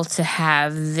people to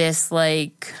have this,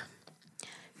 like,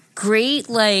 great,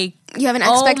 like, you have an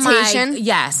expectation?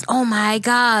 Yes. Oh, my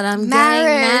God, I'm marriage.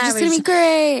 getting married. It's going to be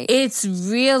great. It's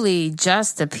really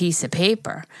just a piece of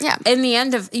paper. Yeah. In the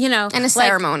end of, and a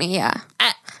ceremony, yeah.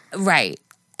 Right.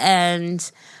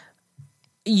 And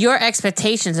your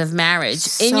expectations of marriage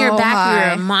in your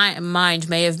back of your mind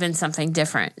may have been something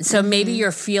different. So maybe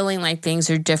you're feeling like things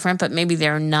are different, but maybe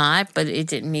they're not, but it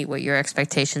didn't meet what your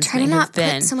expectations may have been. Try to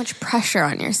not put so much pressure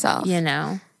on yourself.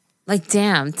 Like,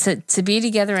 damn, to be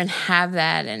together and have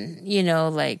that and,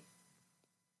 like...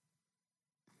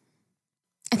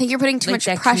 I think you're putting too much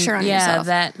pressure on yourself.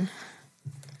 Yeah, that...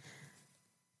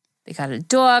 They got a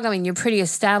dog. I mean, you're pretty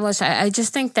established. I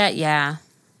just think that,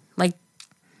 Like,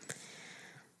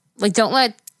 don't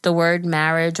let the word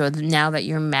marriage or now that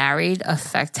you're married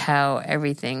affect how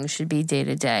everything should be day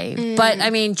to day. But, I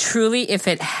mean, truly, if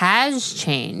it has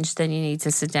changed, then you need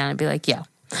to sit down and be like,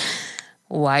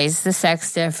 why is the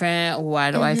sex different?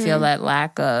 Why do I feel that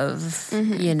lack of,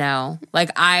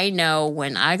 Like, I know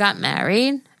when I got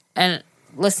married, and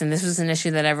listen, this was an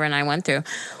issue that Ever and I went through.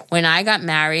 When I got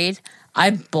married, I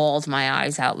bawled my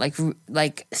eyes out,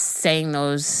 like saying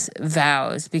those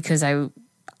vows because I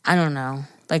don't know.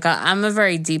 Like, I'm a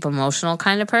very deep emotional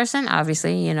kind of person.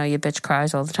 Obviously, your bitch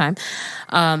cries all the time.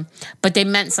 But they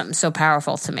meant something so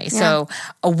powerful to me. Yeah. So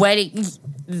a wedding...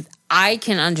 I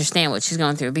can understand what she's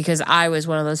going through because I was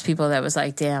one of those people that was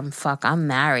like, damn, fuck, I'm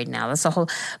married now. That's a whole...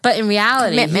 But in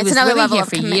reality, he was living here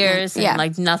for years and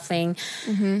like nothing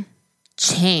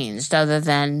changed other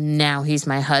than now he's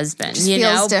my husband,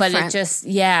 feels different. But it just,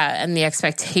 and the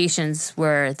expectations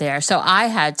were there. So I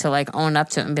had to like own up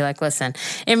to it and be like, listen,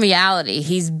 in reality,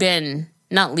 he's been...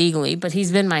 Not legally, but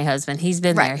he's been my husband. He's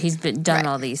been there. He's been done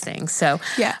all these things. So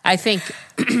I think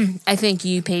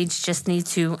you, Paige, just need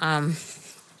to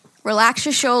relax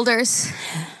your shoulders,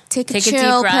 take a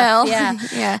chill deep breath,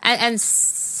 pill, and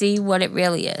see what it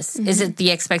really is. Is it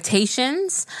the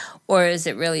expectations, or is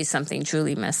it really something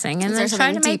truly missing? And then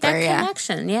try to make that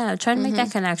connection. Yeah, try to make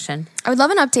that connection. I would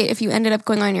love an update if you ended up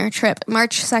going on your trip.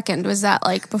 March 2nd, was that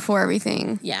like before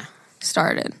everything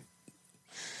started?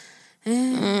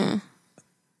 I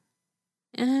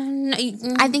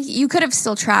think you could have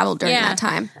still traveled during that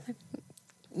time.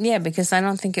 Yeah, because I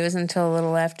don't think it was until a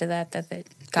little after that it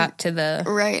got to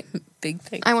the big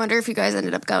thing. I wonder if you guys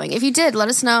ended up going. If you did, let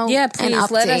us know. Yeah,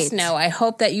 please let us know. I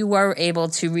hope that you were able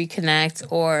to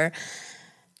reconnect or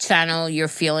channel your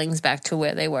feelings back to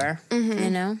where they were.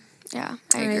 Yeah,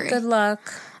 I agree. Right, good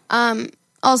luck.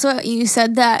 Also, you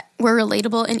said that we're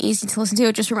relatable and easy to listen to.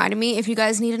 It just reminded me, if you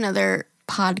guys need another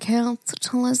podcast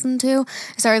to listen to,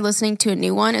 I started listening to a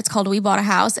new one. It's called We Bought a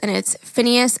House, and it's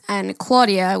Phineas and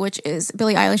Claudia, which is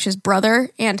Billie Eilish's brother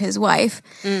and his wife.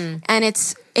 And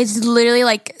it's literally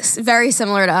like very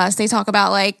similar to us. They talk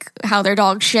about like how their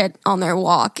dog shit on their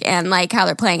walk and like how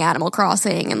they're playing Animal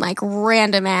Crossing and like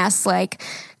random ass like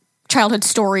childhood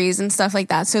stories and stuff like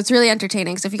that. So it's really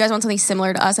entertaining. So if you guys want something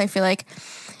similar to us, I feel like,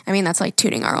 I mean, that's like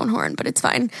tooting our own horn, but it's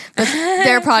fine. But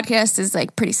their podcast is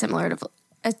like pretty similar to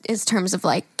is terms of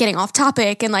like getting off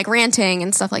topic and like ranting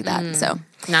and stuff like that. So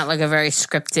not like a very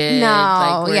scripted. No,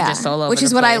 like we're just all over which is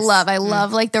the what I place. love. I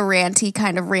love like the ranty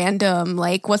kind of random,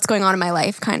 like what's going on in my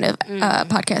life kind of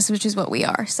podcast, which is what we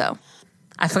are. So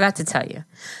I forgot to tell you.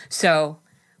 So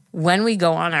when we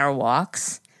go on our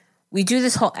walks, we do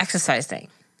this whole exercise thing,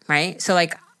 right? So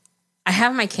like I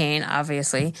have my cane,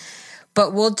 obviously,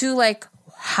 but we'll do like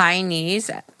high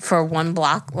knees for 1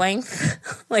 block length.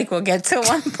 Like we'll get to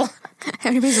 1 block.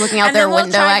 everybody's looking out their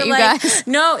window at you guys.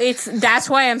 No, that's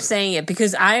why I'm saying it,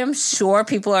 because I am sure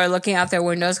people are looking out their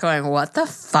windows going, what the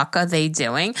fuck are they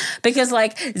doing? Because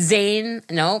like Zane,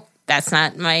 nope, that's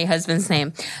not my husband's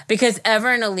name. Because Ever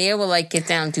and Aaliyah will like get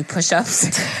down and do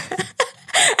push-ups.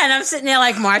 And I'm sitting there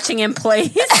like marching in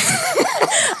place.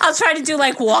 I'll try to do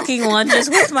like walking lunges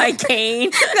with my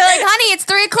cane. They're like, honey, it's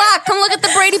 3:00. Come look at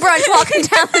the Brady Brunch walking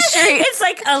down the street. It's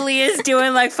like Aaliyah's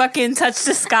doing like fucking touch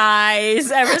the skies.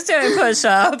 Ever's doing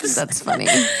push-ups. That's funny.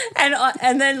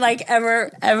 And then like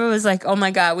Ever was like, oh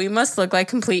my God, we must look like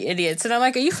complete idiots. And I'm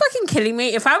like, are you fucking kidding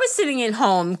me? If I was sitting at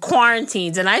home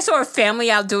quarantined and I saw a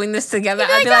family out doing this together,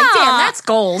 I'd be like, damn, that's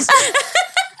goals.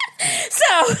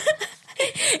 So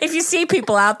if you see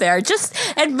people out there, just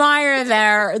admire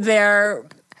their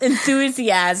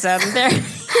enthusiasm.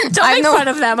 Don't make fun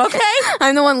of them, okay?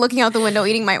 I'm the one looking out the window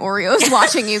eating my Oreos,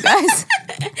 watching you guys.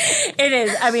 It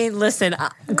is. I mean, listen,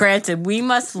 granted, we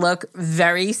must look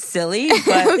very silly,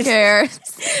 but who cares?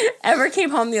 Ever came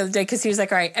home the other day because he was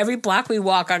like, all right, every block we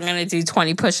walk, I'm going to do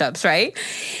 20 push-ups, right?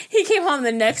 He came home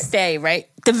the next day, right?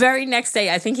 The very next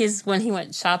day, I think is when he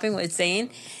went shopping with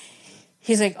Zane.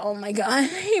 He's like, oh my God.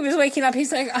 He was waking up.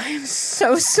 He's like, I am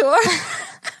so sore.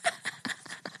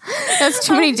 That's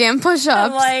too many damn push-ups.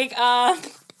 I'm like,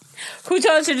 who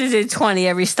told you to do 20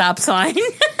 every stop sign?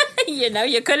 You know,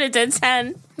 you could have done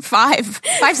 10. 5.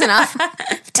 5's enough.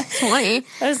 20.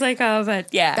 I was like, oh,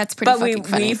 but yeah. That's pretty funny. fucking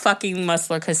funny. We fucking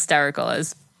must look hysterical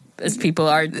as people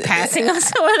are passing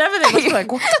us or whatever. They must be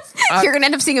like, what the fuck? You're going to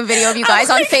end up seeing a video of you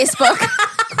guys on Facebook.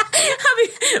 I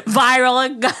mean,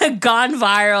 viral, gone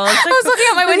viral. It's like, I was looking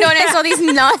out my window and I saw these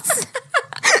nuts.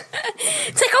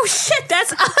 It's like, oh shit,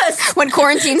 that's us. When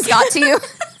quarantine's got to you.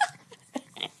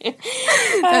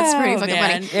 That's pretty fucking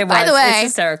funny. By the way, it's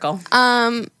hysterical.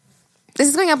 This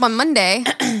is going up on Monday.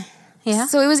 Yeah.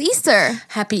 So it was Easter.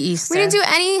 Happy Easter. We didn't do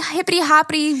any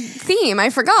hippity-hoppity theme.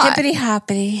 I forgot.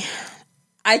 Hippity-hoppity.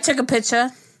 I took a picture.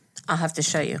 I'll have to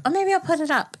show you. Or maybe I'll put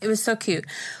it up. It was so cute.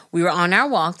 We were on our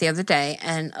walk the other day,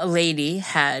 and a lady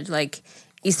had, like,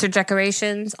 Easter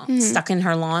decorations stuck in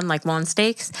her lawn, like lawn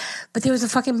stakes. But there was a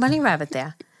fucking bunny rabbit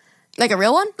there. Like a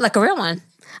real one? Like a real one.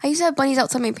 I used to have bunnies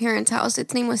outside my parents' house.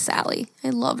 Its name was Sally. I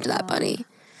loved that bunny.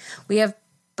 We have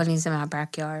bunnies in our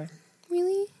backyard.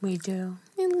 Really? We do.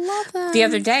 I love them. The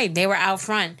other day, they were out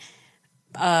front.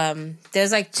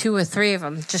 There's like 2 or 3 of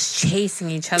them just chasing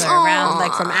each other around,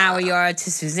 like from our yard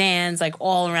to Suzanne's, like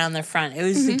all around the front. It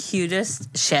was the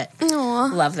cutest shit.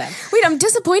 Aww. Love them. Wait, I'm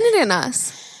disappointed in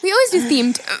us. We always do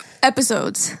themed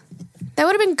episodes. That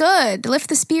would have been good. Lift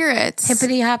the spirits.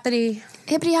 Hippity-hoppity.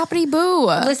 Hippity-hoppity boo.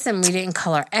 Listen, we didn't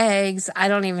color eggs. I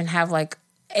don't even have like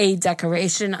a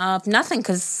decoration up. Nothing,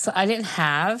 because I didn't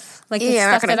have like the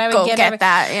stuff that I would get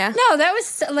that. Yeah. No, that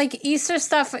was like Easter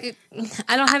stuff.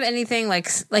 I don't have anything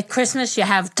like Christmas. You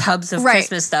have tubs of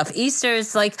Christmas stuff. Easter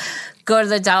is like go to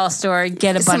the dollar store,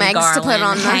 get a bunny garland, to put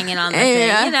on hang it on the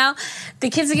thing. You know, the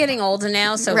kids are getting older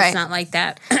now, so it's not like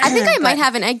that. I think I might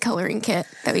have an egg coloring kit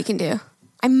that we can do.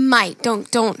 I might.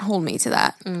 Don't hold me to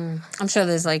that. I'm sure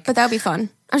there's like, but that would be fun.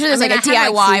 I'm sure there's like a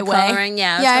DIY like way. Coloring.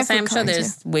 Yeah, I'm sure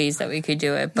there's ways that we could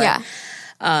do it. But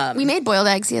we made boiled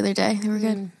eggs the other day. They were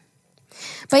good.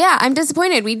 But yeah, I'm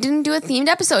disappointed. We didn't do a themed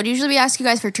episode. Usually we ask you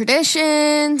guys for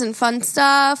traditions and fun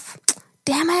stuff.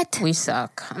 Damn it. We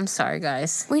suck. I'm sorry,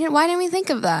 guys. Why didn't we think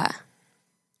of that?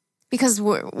 Because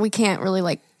we can't really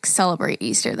like celebrate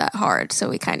Easter that hard. So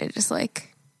we kind of just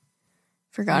like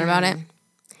forgot about it.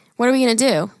 What are we going to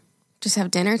do? Just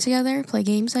have dinner together? Play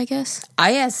games, I guess?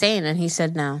 I asked Zane and he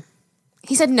said no.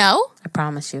 He said no? I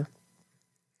promise you.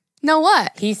 No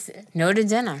what? He said no to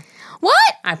dinner.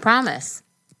 What? I promise.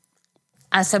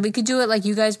 I said we could do it like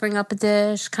you guys bring up a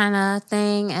dish kind of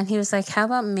thing. And he was like, how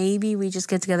about maybe we just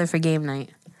get together for game night?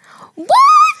 What?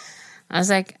 I was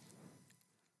like,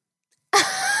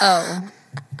 oh.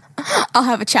 I'll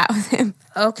have a chat with him.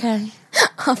 Okay.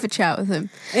 I'll have a chat with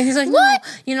him. And he's like, what? No,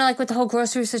 you know, like with the whole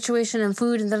grocery situation and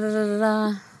food and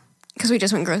da-da-da-da-da. Because we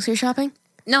just went grocery shopping?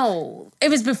 No, it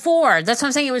was before. That's what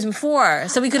I'm saying. It was before.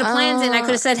 So we could have planned it and I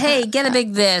could have said, hey, get a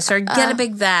big this or get a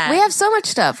big that. We have so much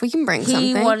stuff. We can bring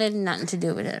something. He wanted nothing to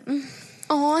do with it.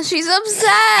 Oh, she's upset.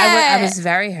 I was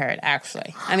very hurt,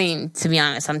 actually. I mean, to be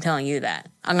honest, I'm telling you that.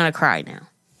 I'm going to cry now.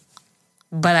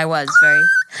 But I was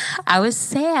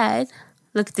sad.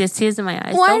 Look, there's tears in my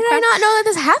eyes. Why did I not know that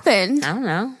this happened?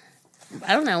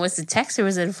 I don't know. Was it a text or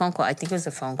was it a phone call? I think it was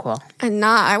a phone call. And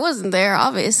I wasn't there,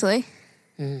 obviously.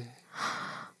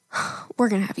 We're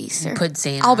going to have Easter. Put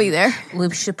Zane I'll be there.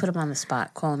 We should put him on the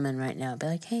spot. Call him in right now. Be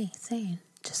like, hey, Zane.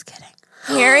 Just kidding.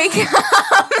 Here he comes.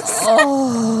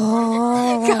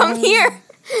 Oh. Come here.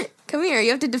 Come here.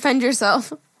 You have to defend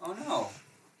yourself. Oh, no.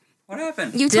 What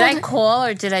happened? Did I call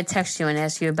or did I text you and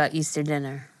ask you about Easter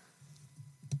dinner?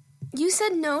 You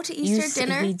said no to Easter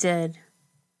dinner? He did.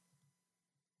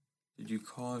 Did you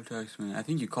call or text me? I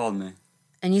think you called me.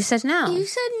 And you said no. You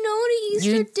said no to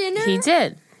Easter dinner? He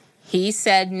did. He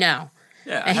said no.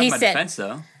 Yeah, I have my defense,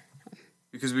 though.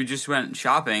 Because we just went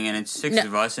shopping, and it's 6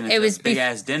 of us, and it's a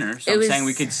big-ass dinner. So I'm saying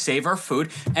we could save our food.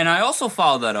 And I also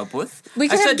followed that up with... We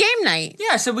could have game night. Yeah,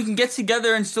 I said we can get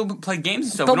together and still play games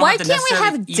and stuff. But why can't we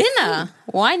have dinner?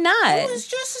 Why not? It was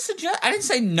just a suggestion. I didn't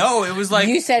say no. It was like...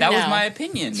 You said that no. was my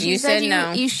opinion. You said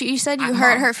no. You said you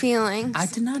hurt her feelings. I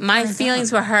did not. My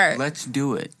feelings were hurt. Let's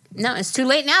do it. No, it's too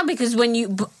late now because when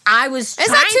you... I was It's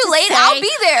not too late. I'll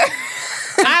be there.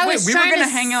 We were going to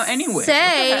hang out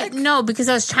anyway. No, because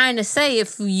I was trying to say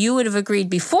if you would have agreed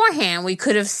beforehand, we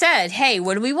could have said, hey,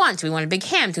 what do we want? Do we want a big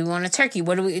ham? Do we want a turkey?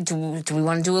 What do we want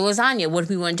to do a lasagna? What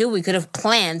do we want to do? We could have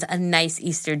planned a nice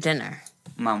Easter dinner.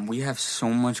 Mom, we have so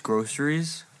much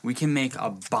groceries. We can make a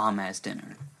bomb-ass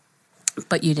dinner.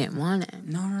 But you didn't want it.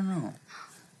 No.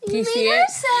 Do you see it?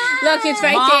 Look, it's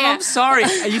right Mom, there. I'm sorry.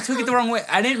 You took it the wrong way.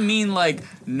 I didn't mean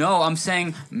no. I'm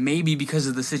saying maybe because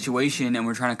of the situation and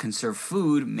we're trying to conserve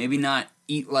food, maybe not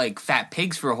eat fat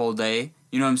pigs for a whole day.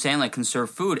 You know what I'm saying? Conserve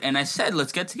food. And I said,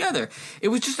 let's get together. It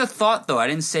was just a thought, though. I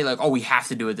didn't say, we have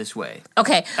to do it this way.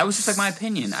 Okay. That was just, my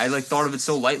opinion. I, thought of it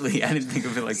so lightly. I didn't think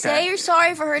of it like that. Say you're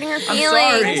sorry for hurting her feelings.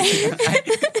 I'm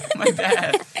sorry. My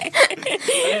bad. I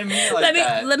didn't mean it like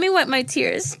that. Let me wipe my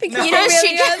tears. Because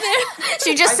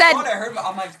she just said...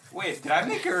 I'm like, wait, did I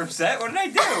make her upset? What did I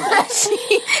do?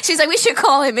 She's like, we should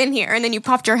call him in here. And then you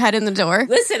popped your head in the door.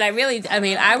 Listen,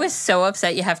 I was so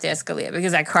upset you have to ask Aaliyah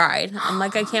because I cried. I'm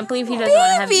like, I can't believe he doesn't want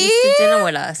to have Easter dinner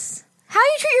with us. How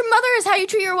you treat your mother is how you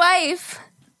treat your wife.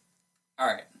 All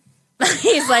right.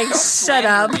 He's like, shut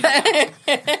up.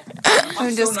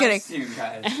 I'm just kidding. Nice to you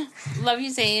guys. Love you,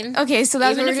 Zane. Okay, so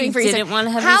that's Even what we're doing for Easter. Easter. Didn't want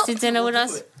to have Easter dinner with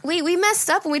us? Wait, we messed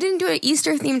up and we didn't do an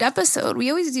Easter-themed episode. We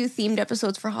always do themed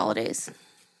episodes for holidays.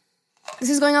 This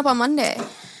is going up on Monday.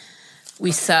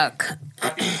 We suck.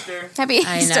 Happy Easter. Happy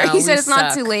Easter. I know, He said it's suck.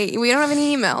 not too late. We don't have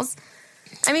any emails.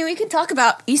 I mean, we could talk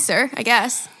about Easter, I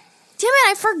guess. Damn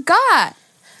it, I forgot.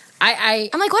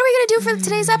 I'm like, what are we going to do for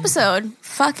today's episode?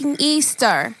 Fucking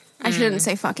Easter. I shouldn't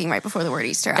say fucking right before the word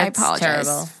Easter. I apologize.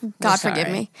 Terrible. God forgive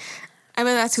me. I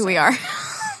mean, that's who we are.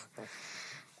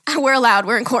 We're allowed.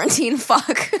 We're in quarantine.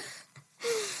 Fuck.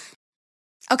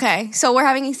 Okay, so we're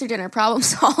having Easter dinner. Problem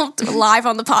solved. Live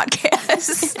on the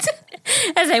podcast.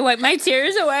 As I wipe my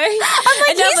tears away.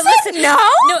 I'm like, he said no?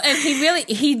 No, and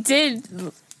he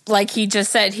did, like he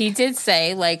just said, he did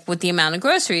say, with the amount of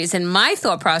groceries. And my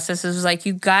thought process was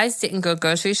you guys didn't go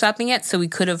grocery shopping yet, so we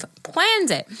could have planned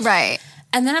it. Right.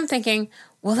 And then I'm thinking,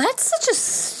 well, that's such a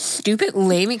stupid,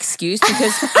 lame excuse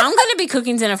because I'm going to be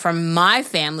cooking dinner for my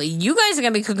family. You guys are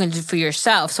going to be cooking for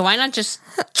yourself. So why not just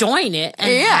join it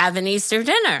and have an Easter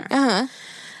dinner? Uh-huh.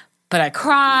 But I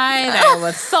cried. I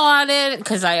overthought it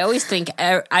because I always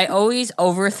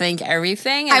overthink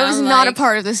everything. I was not a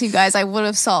part of this, you guys. I would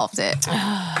have solved it.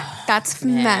 That's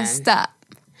messed up.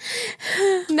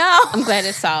 No. I'm glad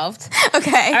it's solved.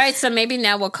 Okay. All right, so maybe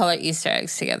now we'll color Easter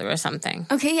eggs together or something.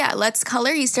 Okay, yeah. Let's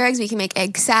color Easter eggs. We can make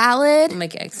egg salad. We'll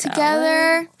make egg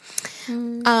together.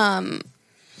 salad.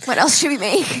 What else should we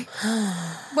make?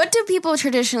 What do people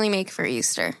traditionally make for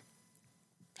Easter?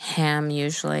 Ham,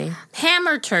 usually. Ham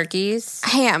or turkeys.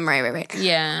 Ham, right.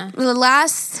 Yeah. The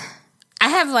last... I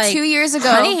have 2 years ago,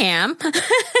 honey ham,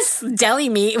 deli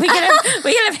meat. We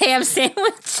can have ham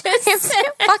sandwiches.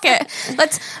 Fuck it.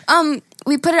 Let's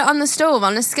we put it on the stove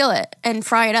on a skillet and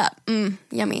fry it up.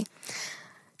 Yummy.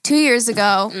 2 years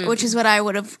ago, which is what I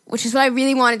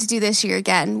really wanted to do this year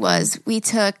again, was we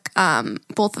took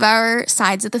both of our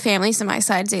sides of the family, so my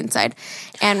side, Zane's side,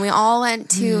 and we all went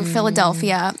to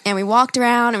Philadelphia and we walked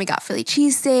around and we got Philly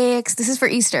cheesesteaks. This is for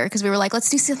Easter because we were like,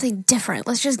 let's do something different.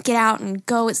 Let's just get out and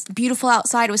go. It's beautiful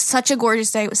outside. It was such a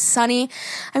gorgeous day. It was sunny.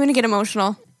 I'm gonna get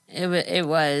emotional. It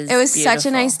was beautiful. Such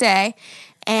a nice day,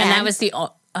 and that was the.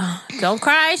 Don't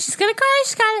cry. She's gonna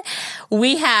cry.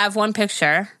 We have one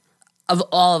picture of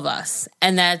all of us.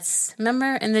 And that's,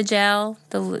 remember in the jail,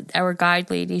 our guide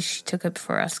lady, she took it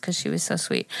for us because she was so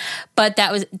sweet. But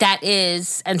that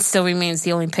is and still remains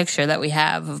the only picture that we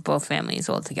have of both families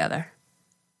all together.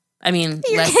 I mean,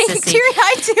 You're less getting Sissy.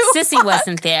 teary-eyed too. Sissy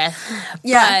wasn't there.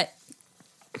 Yeah.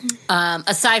 But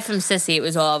aside from Sissy, it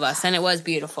was all of us. And it was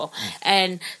beautiful.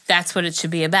 And that's what it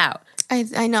should be about.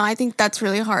 I know. I think that's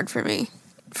really hard for me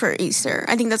for Easter.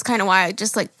 I think that's kind of why I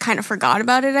just like kind of forgot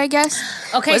about it, I guess.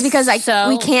 Okay. Was because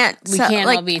we can't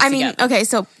like, all be I together. mean, okay,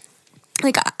 so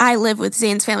like I live with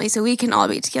Zane's family, so we can all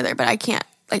be together, but I can't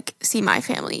like see my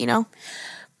family, you know?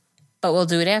 But we'll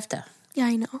do it after. Yeah,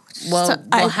 I know. Well, So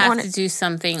we'll have to do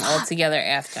something all together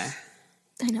after.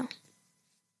 I know.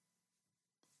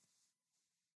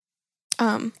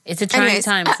 It's a trying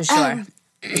time for sure.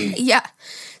 Yeah.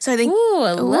 So I think. Ooh,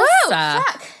 Alyssa.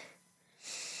 Fuck.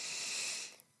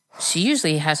 She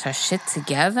usually has her shit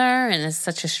together and is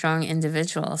such a strong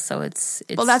individual. So it's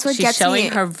well, that's what she's gets showing me.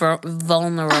 her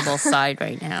vulnerable side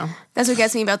right now. That's what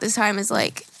gets me about this time is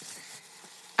like,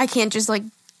 I can't just like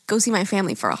go see my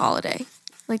family for a holiday.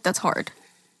 Like that's hard.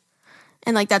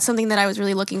 And like that's something that I was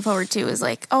really looking forward to is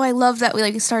like, oh, I love that we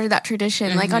like started that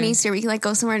tradition. Like on Easter we can like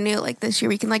go somewhere new. Like this year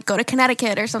we can like go to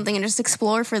Connecticut or something and just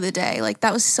explore for the day. Like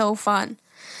that was so fun.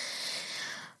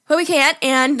 But we can't,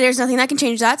 and there's nothing that can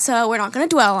change that, so we're not going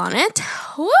to dwell on it.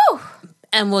 Woo!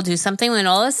 And we'll do something when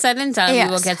all is said and done. Yes.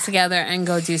 We will get together and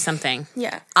go do something.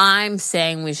 Yeah. I'm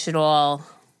saying we should all,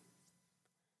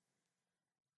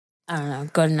 I don't know,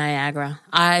 go to Niagara.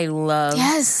 I love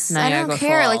Niagara I don't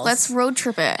care. Falls. Like, let's road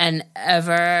trip it. And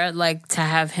ever, like, to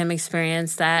have him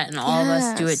experience that and all of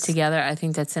us do it Yes. together, I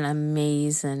think that's an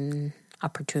amazing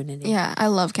opportunity. Yeah, I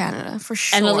love Canada, for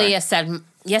sure. And Aaliyah said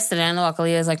yesterday on the walk,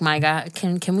 Aaliyah's like, my God,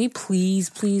 can we please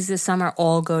this summer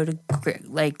all go to,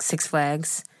 like, Six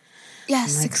Flags?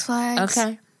 Yes, Six Flags.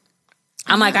 Okay.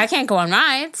 I'm like, I can't go on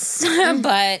rides,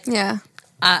 but Yeah.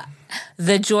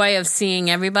 the joy of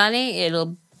seeing everybody,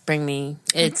 it'll bring me,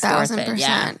 it's worth it.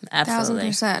 Yeah, 1,000%. absolutely.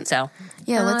 1,000%. So,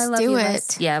 Yeah, I let's love do you,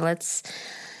 it.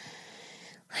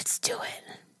 Let's do it.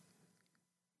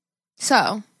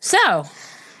 So.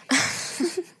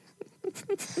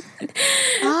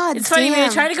 It's funny, we were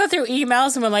trying to go through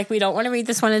emails and we're like, we don't want to read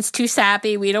this one. It's too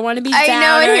sappy. We don't want to be downers. I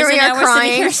know, and here we are now we're sitting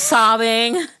crying. here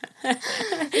sobbing.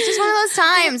 It's just one of those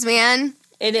times, man.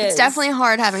 It is. It's definitely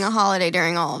hard having a holiday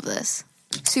during all of this.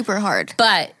 Super hard.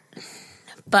 But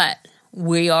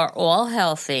we are all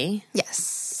healthy.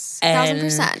 Yes. And-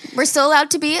 1,000%. We're still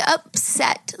allowed to be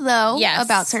upset, though, Yes.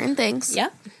 about certain things. Yeah,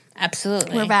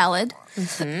 absolutely. We're valid.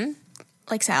 Mm-hmm.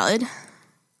 Like salad.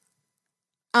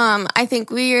 I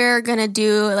think we're gonna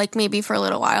do like maybe for a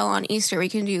little while on Easter we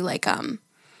can do like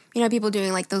people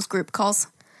doing like those group calls.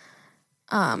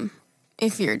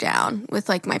 If you're down with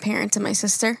like my parents and my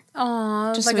sister.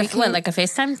 Oh, Just like so we a can- like a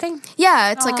FaceTime thing?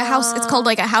 Yeah, it's like a house. It's called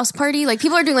like a house party. Like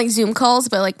people are doing like Zoom calls,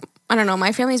 but like I don't know.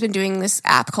 My family's been doing this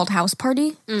app called House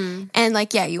Party, and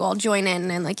like yeah, you all join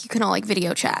in and like you can all like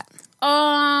video chat,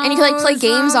 Oh, and you can like play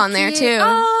games on there cute. too.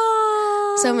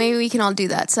 Oh. So maybe we can all do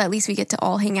that. So at least we get to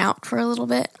all hang out for a little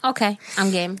bit. Okay,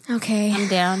 I'm game. Okay. I'm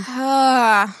down.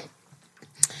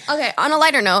 Okay, on a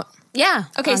lighter note. Yeah.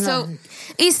 Okay, so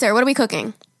Easter, what are we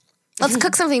cooking? Let's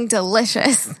cook something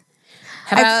delicious.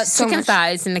 How I have about so chicken much-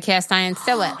 thighs in the cast iron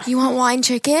skillet? You want wine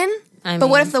chicken? But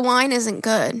what if the wine isn't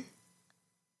good?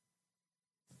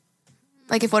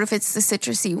 Like, what if it's the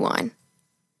citrusy wine?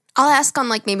 I'll ask on,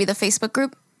 like, maybe the Facebook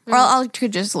group. Or I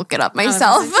could just look it up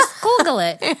myself. Just Google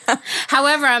it.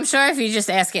 However, I'm sure if you just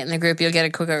ask it in the group, you'll get a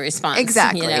quicker response.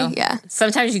 Exactly, You know? yeah.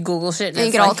 Sometimes you Google shit and you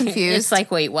it's get all like- confused. It's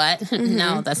like, wait, what?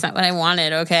 No, that's not what I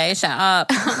wanted. Okay, shut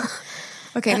up.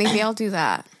 Okay, maybe I'll do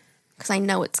that. Because I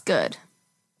know it's good.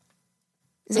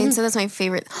 Zane said that's my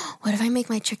favorite. What if I make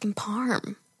my chicken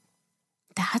parm?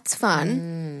 That's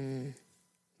fun.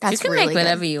 That's You can really make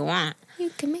whatever you want. good. You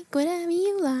can make whatever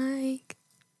you like.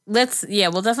 We'll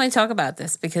definitely talk about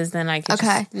this because then I can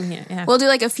Okay. Yeah. We'll do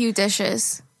like a few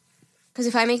dishes. Because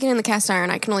if I make it in the cast iron,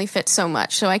 I can only fit so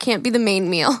much. So I can't be the main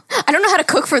meal. I don't know how to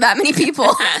cook for that many people.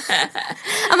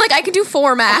 I'm like, I could do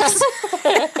 4 max.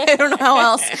 I don't know how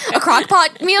else. A crock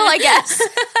pot meal, I guess.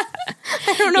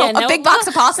 I don't know. A big box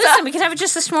of pasta. Listen, we can have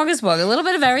just a smorgasbord, a little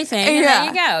bit of everything. And Yeah.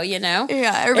 there you go, you know?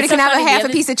 Yeah, everybody It's can so have funny, a the half a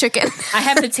other- piece of chicken. I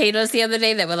had potatoes the other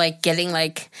day that were like getting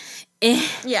like,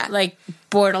 Yeah. like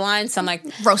borderline. So I'm like,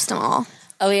 Roast them all.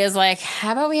 Aaliyah's like,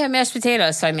 how about we have mashed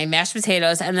potatoes? So I made mashed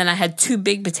potatoes, and then I had 2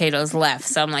 big potatoes left.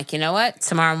 So I'm like, you know what?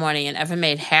 Tomorrow morning, and Evan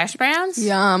made hash browns.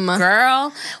 Yum.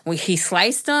 Girl, he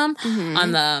sliced them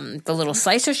on the little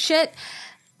slicer shit.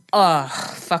 Oh,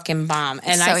 fucking bomb.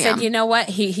 And So I said, yum. you know what?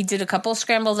 He did a couple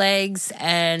scrambled eggs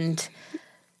and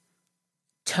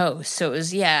toast. So it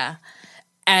was, yeah.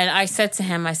 And I said to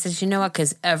him, I said, you know what?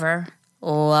 Because Ever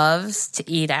loves to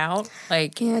eat out.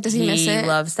 Like, does he miss it? He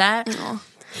loves that. Oh.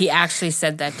 He actually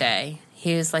said that day,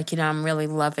 he was like, I'm really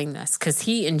loving this. Because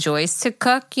he enjoys to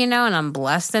cook, and I'm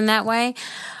blessed in that way.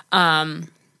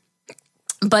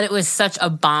 But it was such a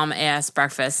bomb-ass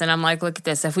breakfast. And I'm like, look at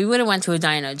this. If we would have went to a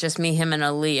diner, just me, him, and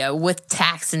Aaliyah, with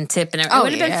tax and tip and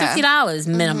everything, it would have been $50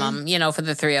 minimum, for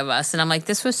the three of us. And I'm like,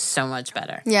 this was so much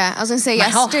better. Yeah, I was going to say My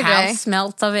yesterday. whole house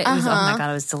smelled of it. It was, oh my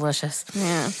God, it was delicious.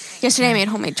 Yeah. Yesterday I made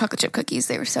homemade chocolate chip cookies.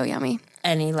 They were so yummy.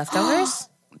 Any leftovers?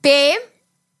 Babe?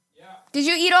 Yeah. Did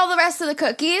you eat all the rest of the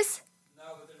cookies?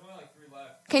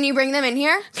 Can you bring them in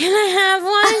here? Can I have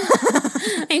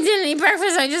one? I didn't eat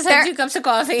breakfast. I just had 2 cups of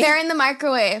coffee. They're in the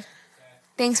microwave.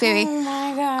 Thanks, baby. Oh,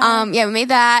 my God. Yeah, we made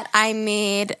that. I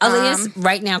made... Aaliyah's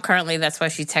right now, currently, that's why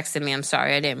she texted me. I'm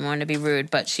sorry. I didn't want to be rude,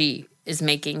 but she is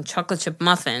making chocolate chip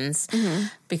muffins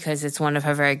because it's one of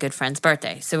her very good friend's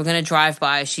birthday. So we're going to drive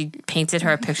by. She painted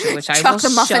her a picture, which I will show you. Chuck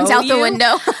the muffins out the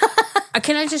window.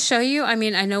 Can I just show you? I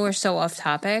mean, I know we're so off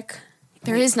topic.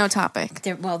 There is no topic.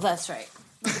 Well, that's right.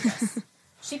 Look at this.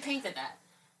 She painted that.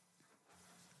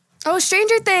 Oh,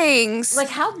 Stranger Things. Like,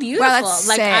 how beautiful. Wow, that's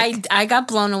sick. I got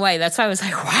blown away. That's why I was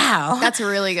like, wow. That's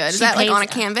really good. Is that like on a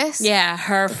canvas? Yeah,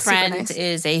 her that's friend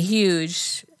is a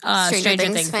huge Stranger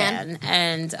Things fan.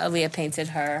 And Aaliyah painted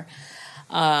her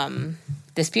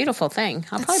this beautiful thing.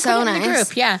 I'll probably put it in the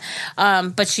group. Yeah.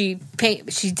 But she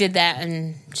did that,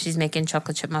 and she's making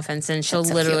chocolate chip muffins, and she'll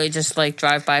literally just like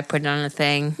drive by, put it on a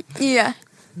thing. Yeah.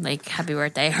 Like, happy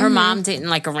birthday. Her mom didn't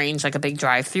like arrange like a big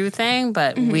drive-through thing,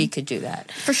 but we could do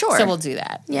that. For sure. So we'll do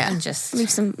that. Yeah. And just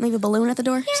leave a balloon at the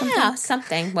door. Yeah,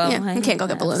 something. Well, yeah, you can't go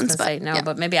get balloons, but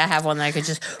but maybe I have one that I could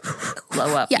just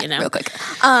blow up, real quick.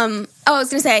 I was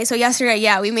going to say, so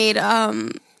yesterday, we made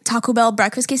Taco Bell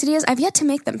breakfast quesadillas. I've yet to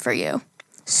make them for you.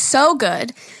 So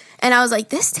good. And I was like,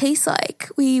 this tastes like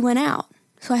we went out.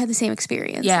 So I had the same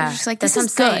experience. Yeah. I was just like, this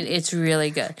is good. good. It's really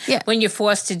good. Yeah. When you're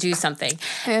forced to do something.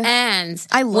 Yeah. And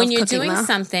I love when you're cooking, doing though.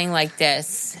 something like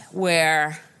this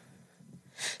where...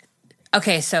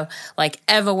 Okay, so like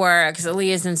Eva works,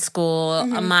 Aaliyah's in school,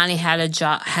 Amani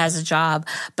has a job,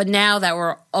 but now that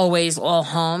we're always all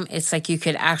home, it's like you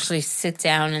could actually sit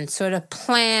down and sort of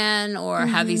plan or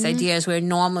have these ideas where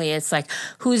normally it's like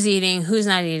who's eating, who's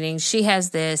not eating, she has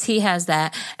this, he has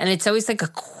that, and it's always like a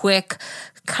quick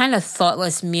kind of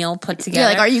thoughtless meal put together. Yeah,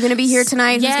 like, are you going to be here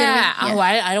tonight? Yeah. Who's gonna be?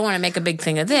 I don't want to make a big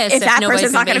thing of this. If that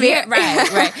person's not going to be here.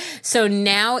 Right. So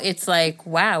now it's like,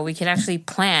 wow, we can actually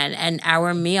plan, and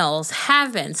our meals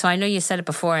have been. So I know you said it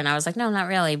before, and I was like, no, not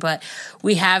really. But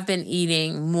we have been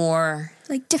eating more.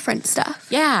 Like different stuff.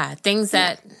 Yeah, things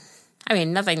that, I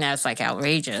mean, nothing that's like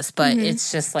outrageous, but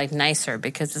it's just like nicer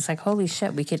because it's like, holy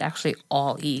shit, we could actually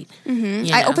all eat.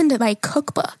 I opened my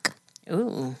cookbook.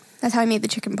 Ooh. That's how I made the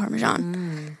chicken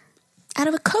parmesan. Out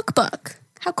of a cookbook.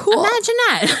 How cool. Imagine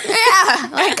that.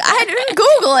 Yeah. Like, I didn't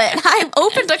Google it. I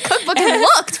opened a cookbook and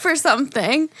looked for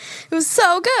something. It was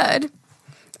so good.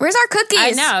 Where's our cookies? I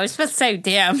know. I was supposed to say,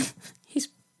 damn. He's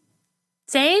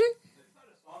Zane?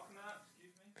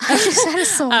 I just had a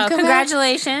song come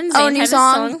congratulations. out. Oh, Zane new had a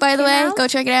song, by the way. out. Go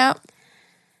check it out.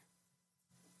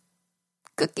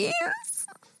 Cookies.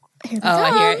 Here they I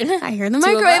come. hear it. I hear the Two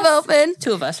of microwave us? open.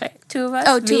 2 of us, right? 2 of us?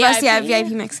 Oh, 2 of us. Yeah, VIP?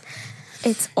 VIP mix.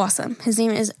 It's awesome. His name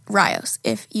is Rios,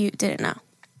 if you didn't know.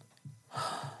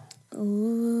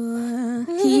 Ooh.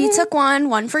 He took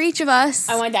one for each of us.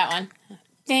 I want that one.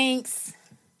 Thanks.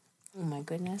 Oh, my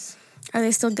goodness. Are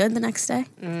they still good the next day?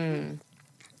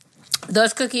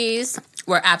 Those cookies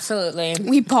were absolutely...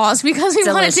 We paused because we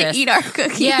wanted delicious. to eat our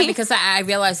cookie. Yeah, because I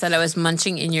realized that I was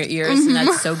munching in your ears, and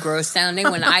that's so gross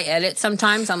sounding. When I edit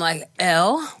sometimes, I'm like,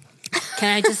 ew.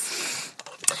 Can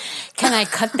I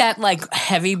cut that, like,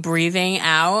 heavy breathing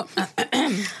out?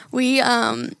 They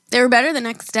were better the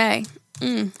next day.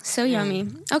 So yummy.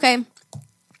 Okay.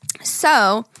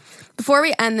 So, before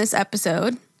we end this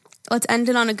episode, let's end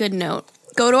it on a good note.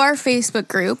 Go to our Facebook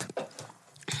group.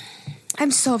 I'm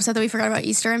so upset that we forgot about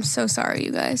Easter. I'm so sorry,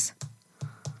 you guys.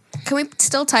 Can we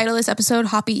still title this episode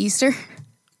Hoppy Easter?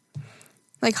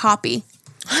 Like Hoppy.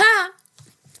 Ha!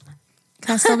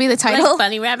 Can that still be the title? Like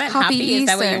Bunny Rabbit? Hoppy? Is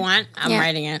that what Easter. you want? I'm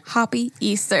writing it. Hoppy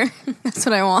Easter. That's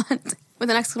what I want. With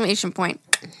an exclamation point.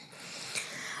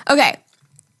 Okay.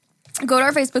 Go to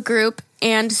our Facebook group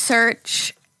and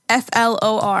search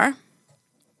FLOR.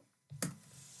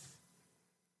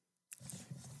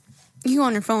 You go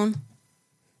on your phone.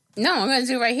 No, I'm going to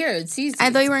do it right here. It's easy. I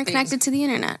thought you weren't connected to the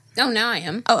internet. No, now I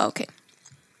am. Oh, okay.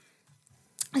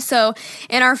 So,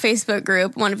 in our Facebook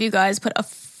group, one of you guys put a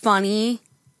funny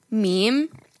meme,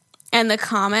 And the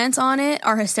comments on it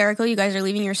are hysterical. You guys are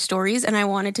leaving your stories, and I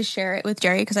wanted to share it with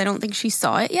Jerry because I don't think she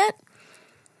saw it yet.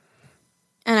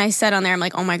 And I said on there, I'm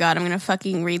like, oh my God, I'm going to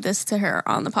fucking read this to her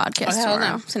on the podcast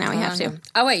tomorrow. So now we have to.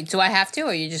 Oh, wait, do I have to, or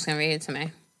are you just going to read it to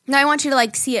me? No, I want you to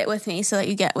like see it with me so that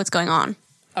you get what's going on.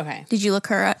 Okay. Did you look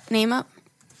her name up?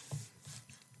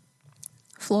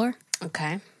 Floor?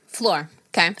 Okay. Floor.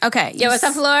 Okay. Okay. Yeah, what's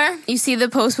up, Floor? You see the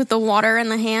post with the water in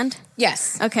the hand?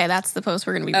 Yes. Okay, that's the post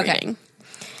we're going to be reading.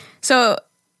 So...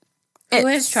 Who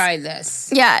has tried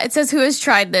this? Yeah, it says who has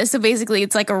tried this. So basically,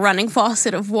 it's like a running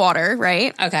faucet of water,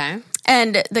 right? Okay.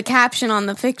 And the caption on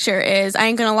the picture is, I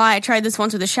ain't gonna lie, I tried this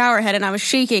once with a shower head and I was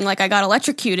shaking like I got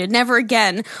electrocuted. Never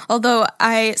again. Although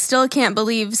I still can't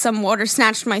believe some water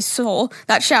snatched my soul.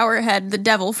 That shower head, the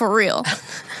devil for real.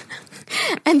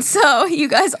 And so you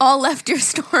guys all left your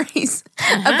stories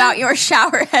about your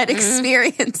shower head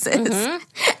experiences.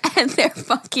 And they're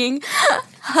fucking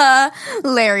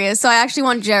hilarious. So I actually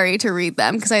want Jerry to read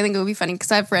them because I think it would be funny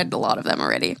because I've read a lot of them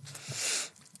already.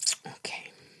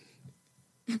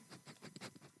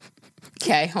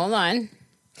 Okay, hold on.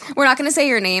 We're not going to say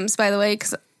your names, by the way,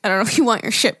 because I don't know if you want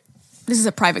your shit. This is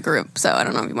a private group, so I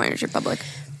don't know if you want your shit public.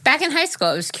 Back in high school,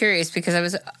 I was curious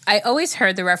because I always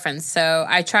heard the reference, so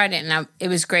I tried it and it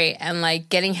was great and like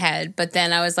getting head, but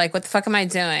then I was like, what the fuck am I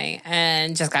doing?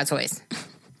 And just got toys.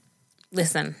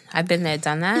 Listen, I've been there,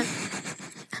 done that.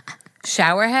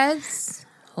 Shower heads?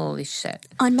 Holy shit.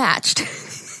 Unmatched.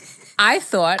 I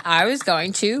thought I was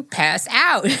going to pass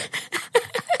out.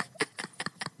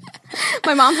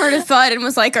 My mom heard a thud and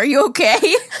was like, are you okay?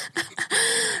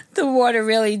 The water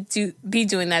really be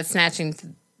doing that, snatching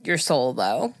your soul,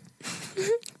 though.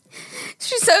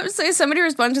 She said, so somebody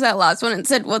responded to that last one and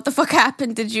said, what the fuck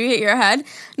happened? Did you hit your head?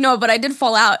 No, but I did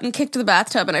fall out and kicked the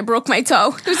bathtub and I broke my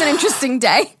toe. It was an interesting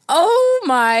day. Oh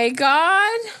my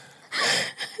God.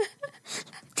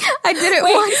 I did it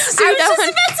once. I was just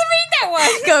about to read that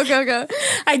one. Go.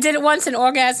 I did it once and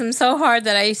orgasmed so hard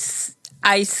that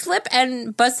I slipped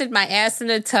and busted my ass in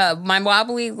the tub. My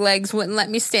wobbly legs wouldn't let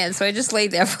me stand, so I just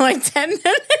laid there for like 10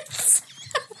 minutes.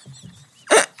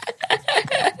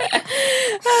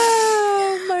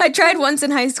 I tried once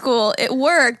in high school. It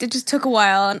worked. It just took a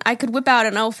while, and I could whip out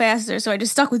an O faster, so I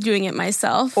just stuck with doing it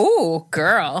myself. Ooh,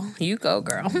 girl. You go,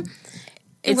 girl.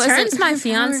 It turns my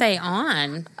fiance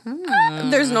on.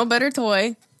 There's no better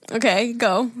toy. Okay,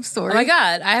 go. Story. Oh my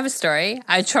God, I have a story.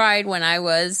 I tried when I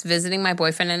was visiting my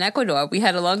boyfriend in Ecuador. We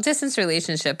had a long-distance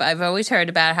relationship. I've always heard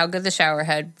about how good the shower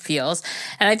head feels,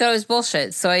 and I thought it was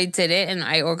bullshit. So I did it, and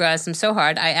I orgasmed so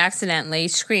hard, I accidentally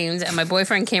screamed, and my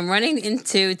boyfriend came running in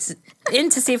to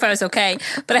see if I was okay.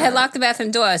 But I had locked the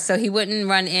bathroom door, so he wouldn't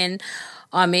run in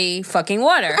on me fucking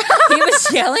water. He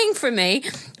was yelling for me,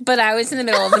 but I was in the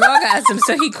middle of an orgasm,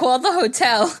 so he called the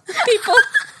hotel people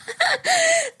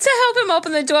to help him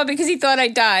open the door because he thought I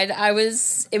died. It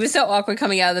was so awkward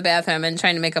coming out of the bathroom and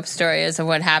trying to make up stories of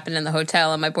what happened in the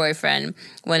hotel and my boyfriend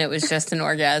when it was just an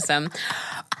orgasm.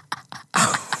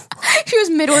 She was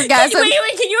mid-orgasm.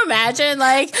 Wait, can you imagine?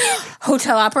 Like,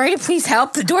 hotel operator, please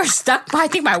help. The door's stuck. I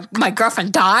think my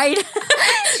girlfriend died.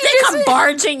 They come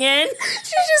barging in.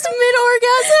 She's just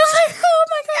mid-orgasm. Like, oh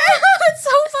my God. That's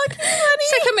so fucking funny.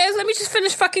 She's like, come here, let me just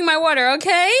finish fucking my water,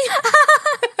 okay?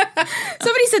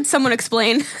 Somebody said someone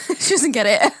explain. She doesn't get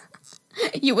it.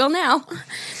 You will now.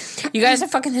 You guys are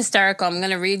fucking hysterical. I'm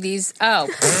going to read these. Oh.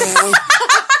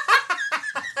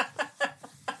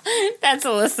 That's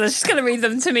Alyssa. She's going to read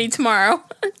them to me tomorrow.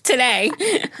 Today.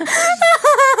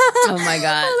 Oh my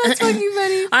God. Oh, that's fucking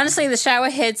funny. Honestly, the shower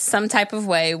hits some type of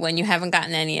way when you haven't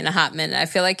gotten any in a hot minute. I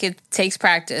feel like it takes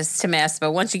practice to master,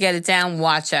 but once you get it down,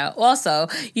 watch out. Also,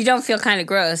 you don't feel kind of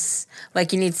gross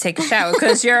like you need to take a shower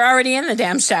because you're already in the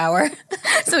damn shower.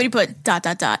 Somebody put ...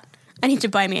 I need to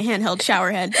buy me a handheld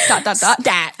shower head. ...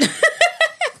 That.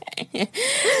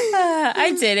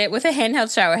 I did it with a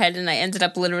handheld shower head, and I ended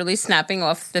up literally snapping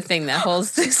off the thing that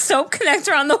holds the soap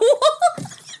connector on the wall.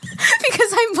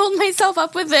 Because I pulled myself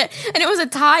up with it, and it was a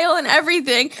tile and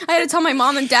everything. I had to tell my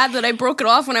mom and dad that I broke it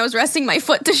off when I was resting my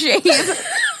foot to shave.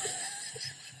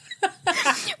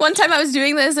 One time I was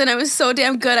doing this, and I was so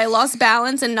damn good, I lost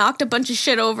balance and knocked a bunch of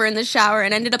shit over in the shower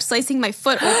and ended up slicing my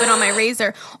foot open on my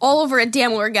razor all over a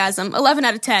damn orgasm. 11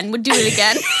 out of 10. Would do it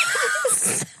again.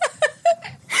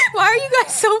 Why are you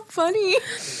guys so funny?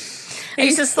 I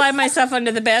used to slide myself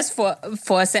under the bath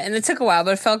faucet, and it took a while,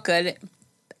 but it felt good.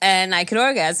 And I could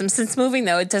orgasm. Since moving,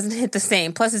 though, it doesn't hit the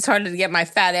same. Plus, it's harder to get my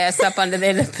fat ass up under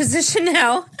the position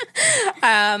now.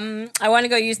 I want to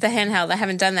go use the handheld. I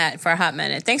haven't done that for a hot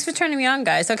minute. Thanks for turning me on,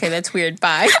 guys. Okay, that's weird.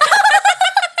 Bye.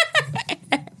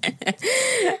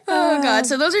 Oh, God. God.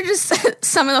 So those are just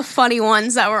some of the funny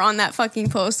ones that were on that fucking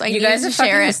post. You guys are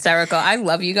fucking hysterical. I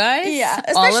love you guys. Yeah.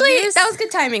 Especially, that was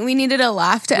good timing. We needed a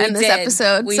laugh to end this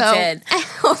episode. We did. I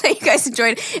hope that you guys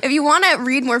enjoyed. If you want to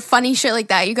read more funny shit like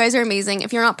that, you guys are amazing.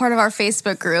 If you're not part of our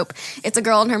Facebook group, it's a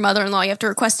girl and her mother-in-law. You have to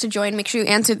request to join. Make sure you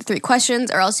answer the 3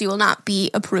 questions or else you will not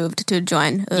be approved to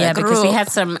join. Because we had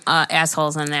some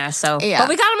assholes in there. So, but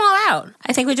we got them all out.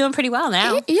 I think we're doing pretty well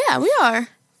now. Yeah, we are.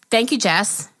 Thank you,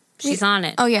 Jess. She's on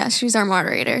it. Oh, yeah. She's our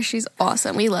moderator. She's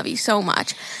awesome. We love you so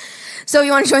much. So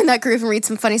you want to join that group and read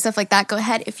some funny stuff like that, go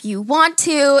ahead if you want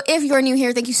to. If you're new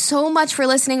here, thank you so much for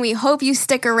listening. We hope you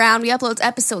stick around. We upload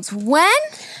episodes when?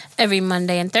 Every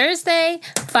Monday and Thursday,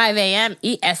 5 a.m.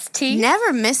 EST.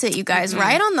 Never miss it, you guys.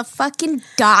 Right on the fucking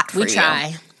dot for you. We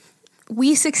try.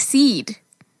 We succeed.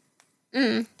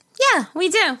 Yeah, we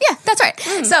do. Yeah, that's right.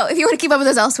 So if you want to keep up with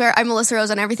us elsewhere, I'm Melissa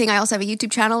Rose on everything. I also have a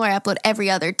YouTube channel where I upload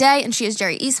every other day, and she is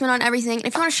Jerry Eastman on everything. And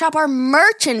if you want to shop our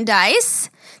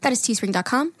merchandise, that is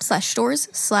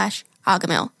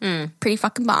teespring.com/stores/Agahmil. Pretty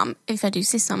fucking bomb, if I do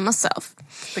say so myself.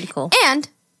 Pretty cool. And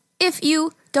if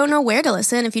you don't know where to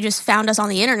listen, if you just found us on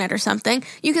the internet or something,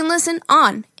 you can listen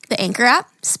on the Anchor app,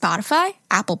 Spotify,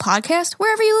 Apple Podcast,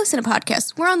 wherever you listen to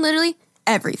podcasts. We're on literally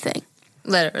everything.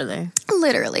 Literally.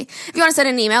 If you want to send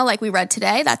an email like we read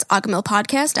today, that's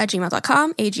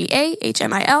agahmilpodcast@gmail.com,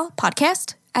 AGAHMIL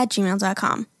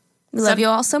podcast@gmail.com. We love you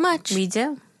all so much. We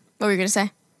do. What were you going to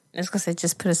say? I was going to say,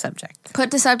 just put a subject.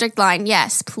 Put the subject line.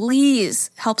 Yes,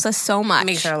 please. Helps us so much.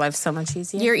 Makes our life so much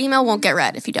easier. Your email won't get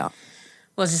read if you don't.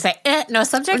 We'll just say, no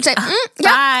subject. We'll just say,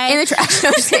 bye. In the trash.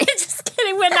 No, just kidding. Just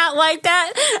kidding. We're not like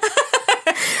that.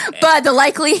 But the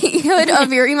likelihood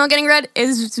of your email getting read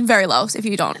is very low if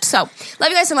you don't. So, love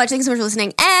you guys so much. Thanks so much for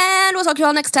listening. And we'll talk to you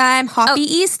all next time. Hoppy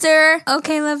Easter.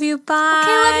 Okay, love you.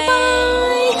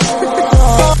 Bye. Okay,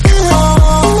 love you.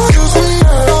 Bye.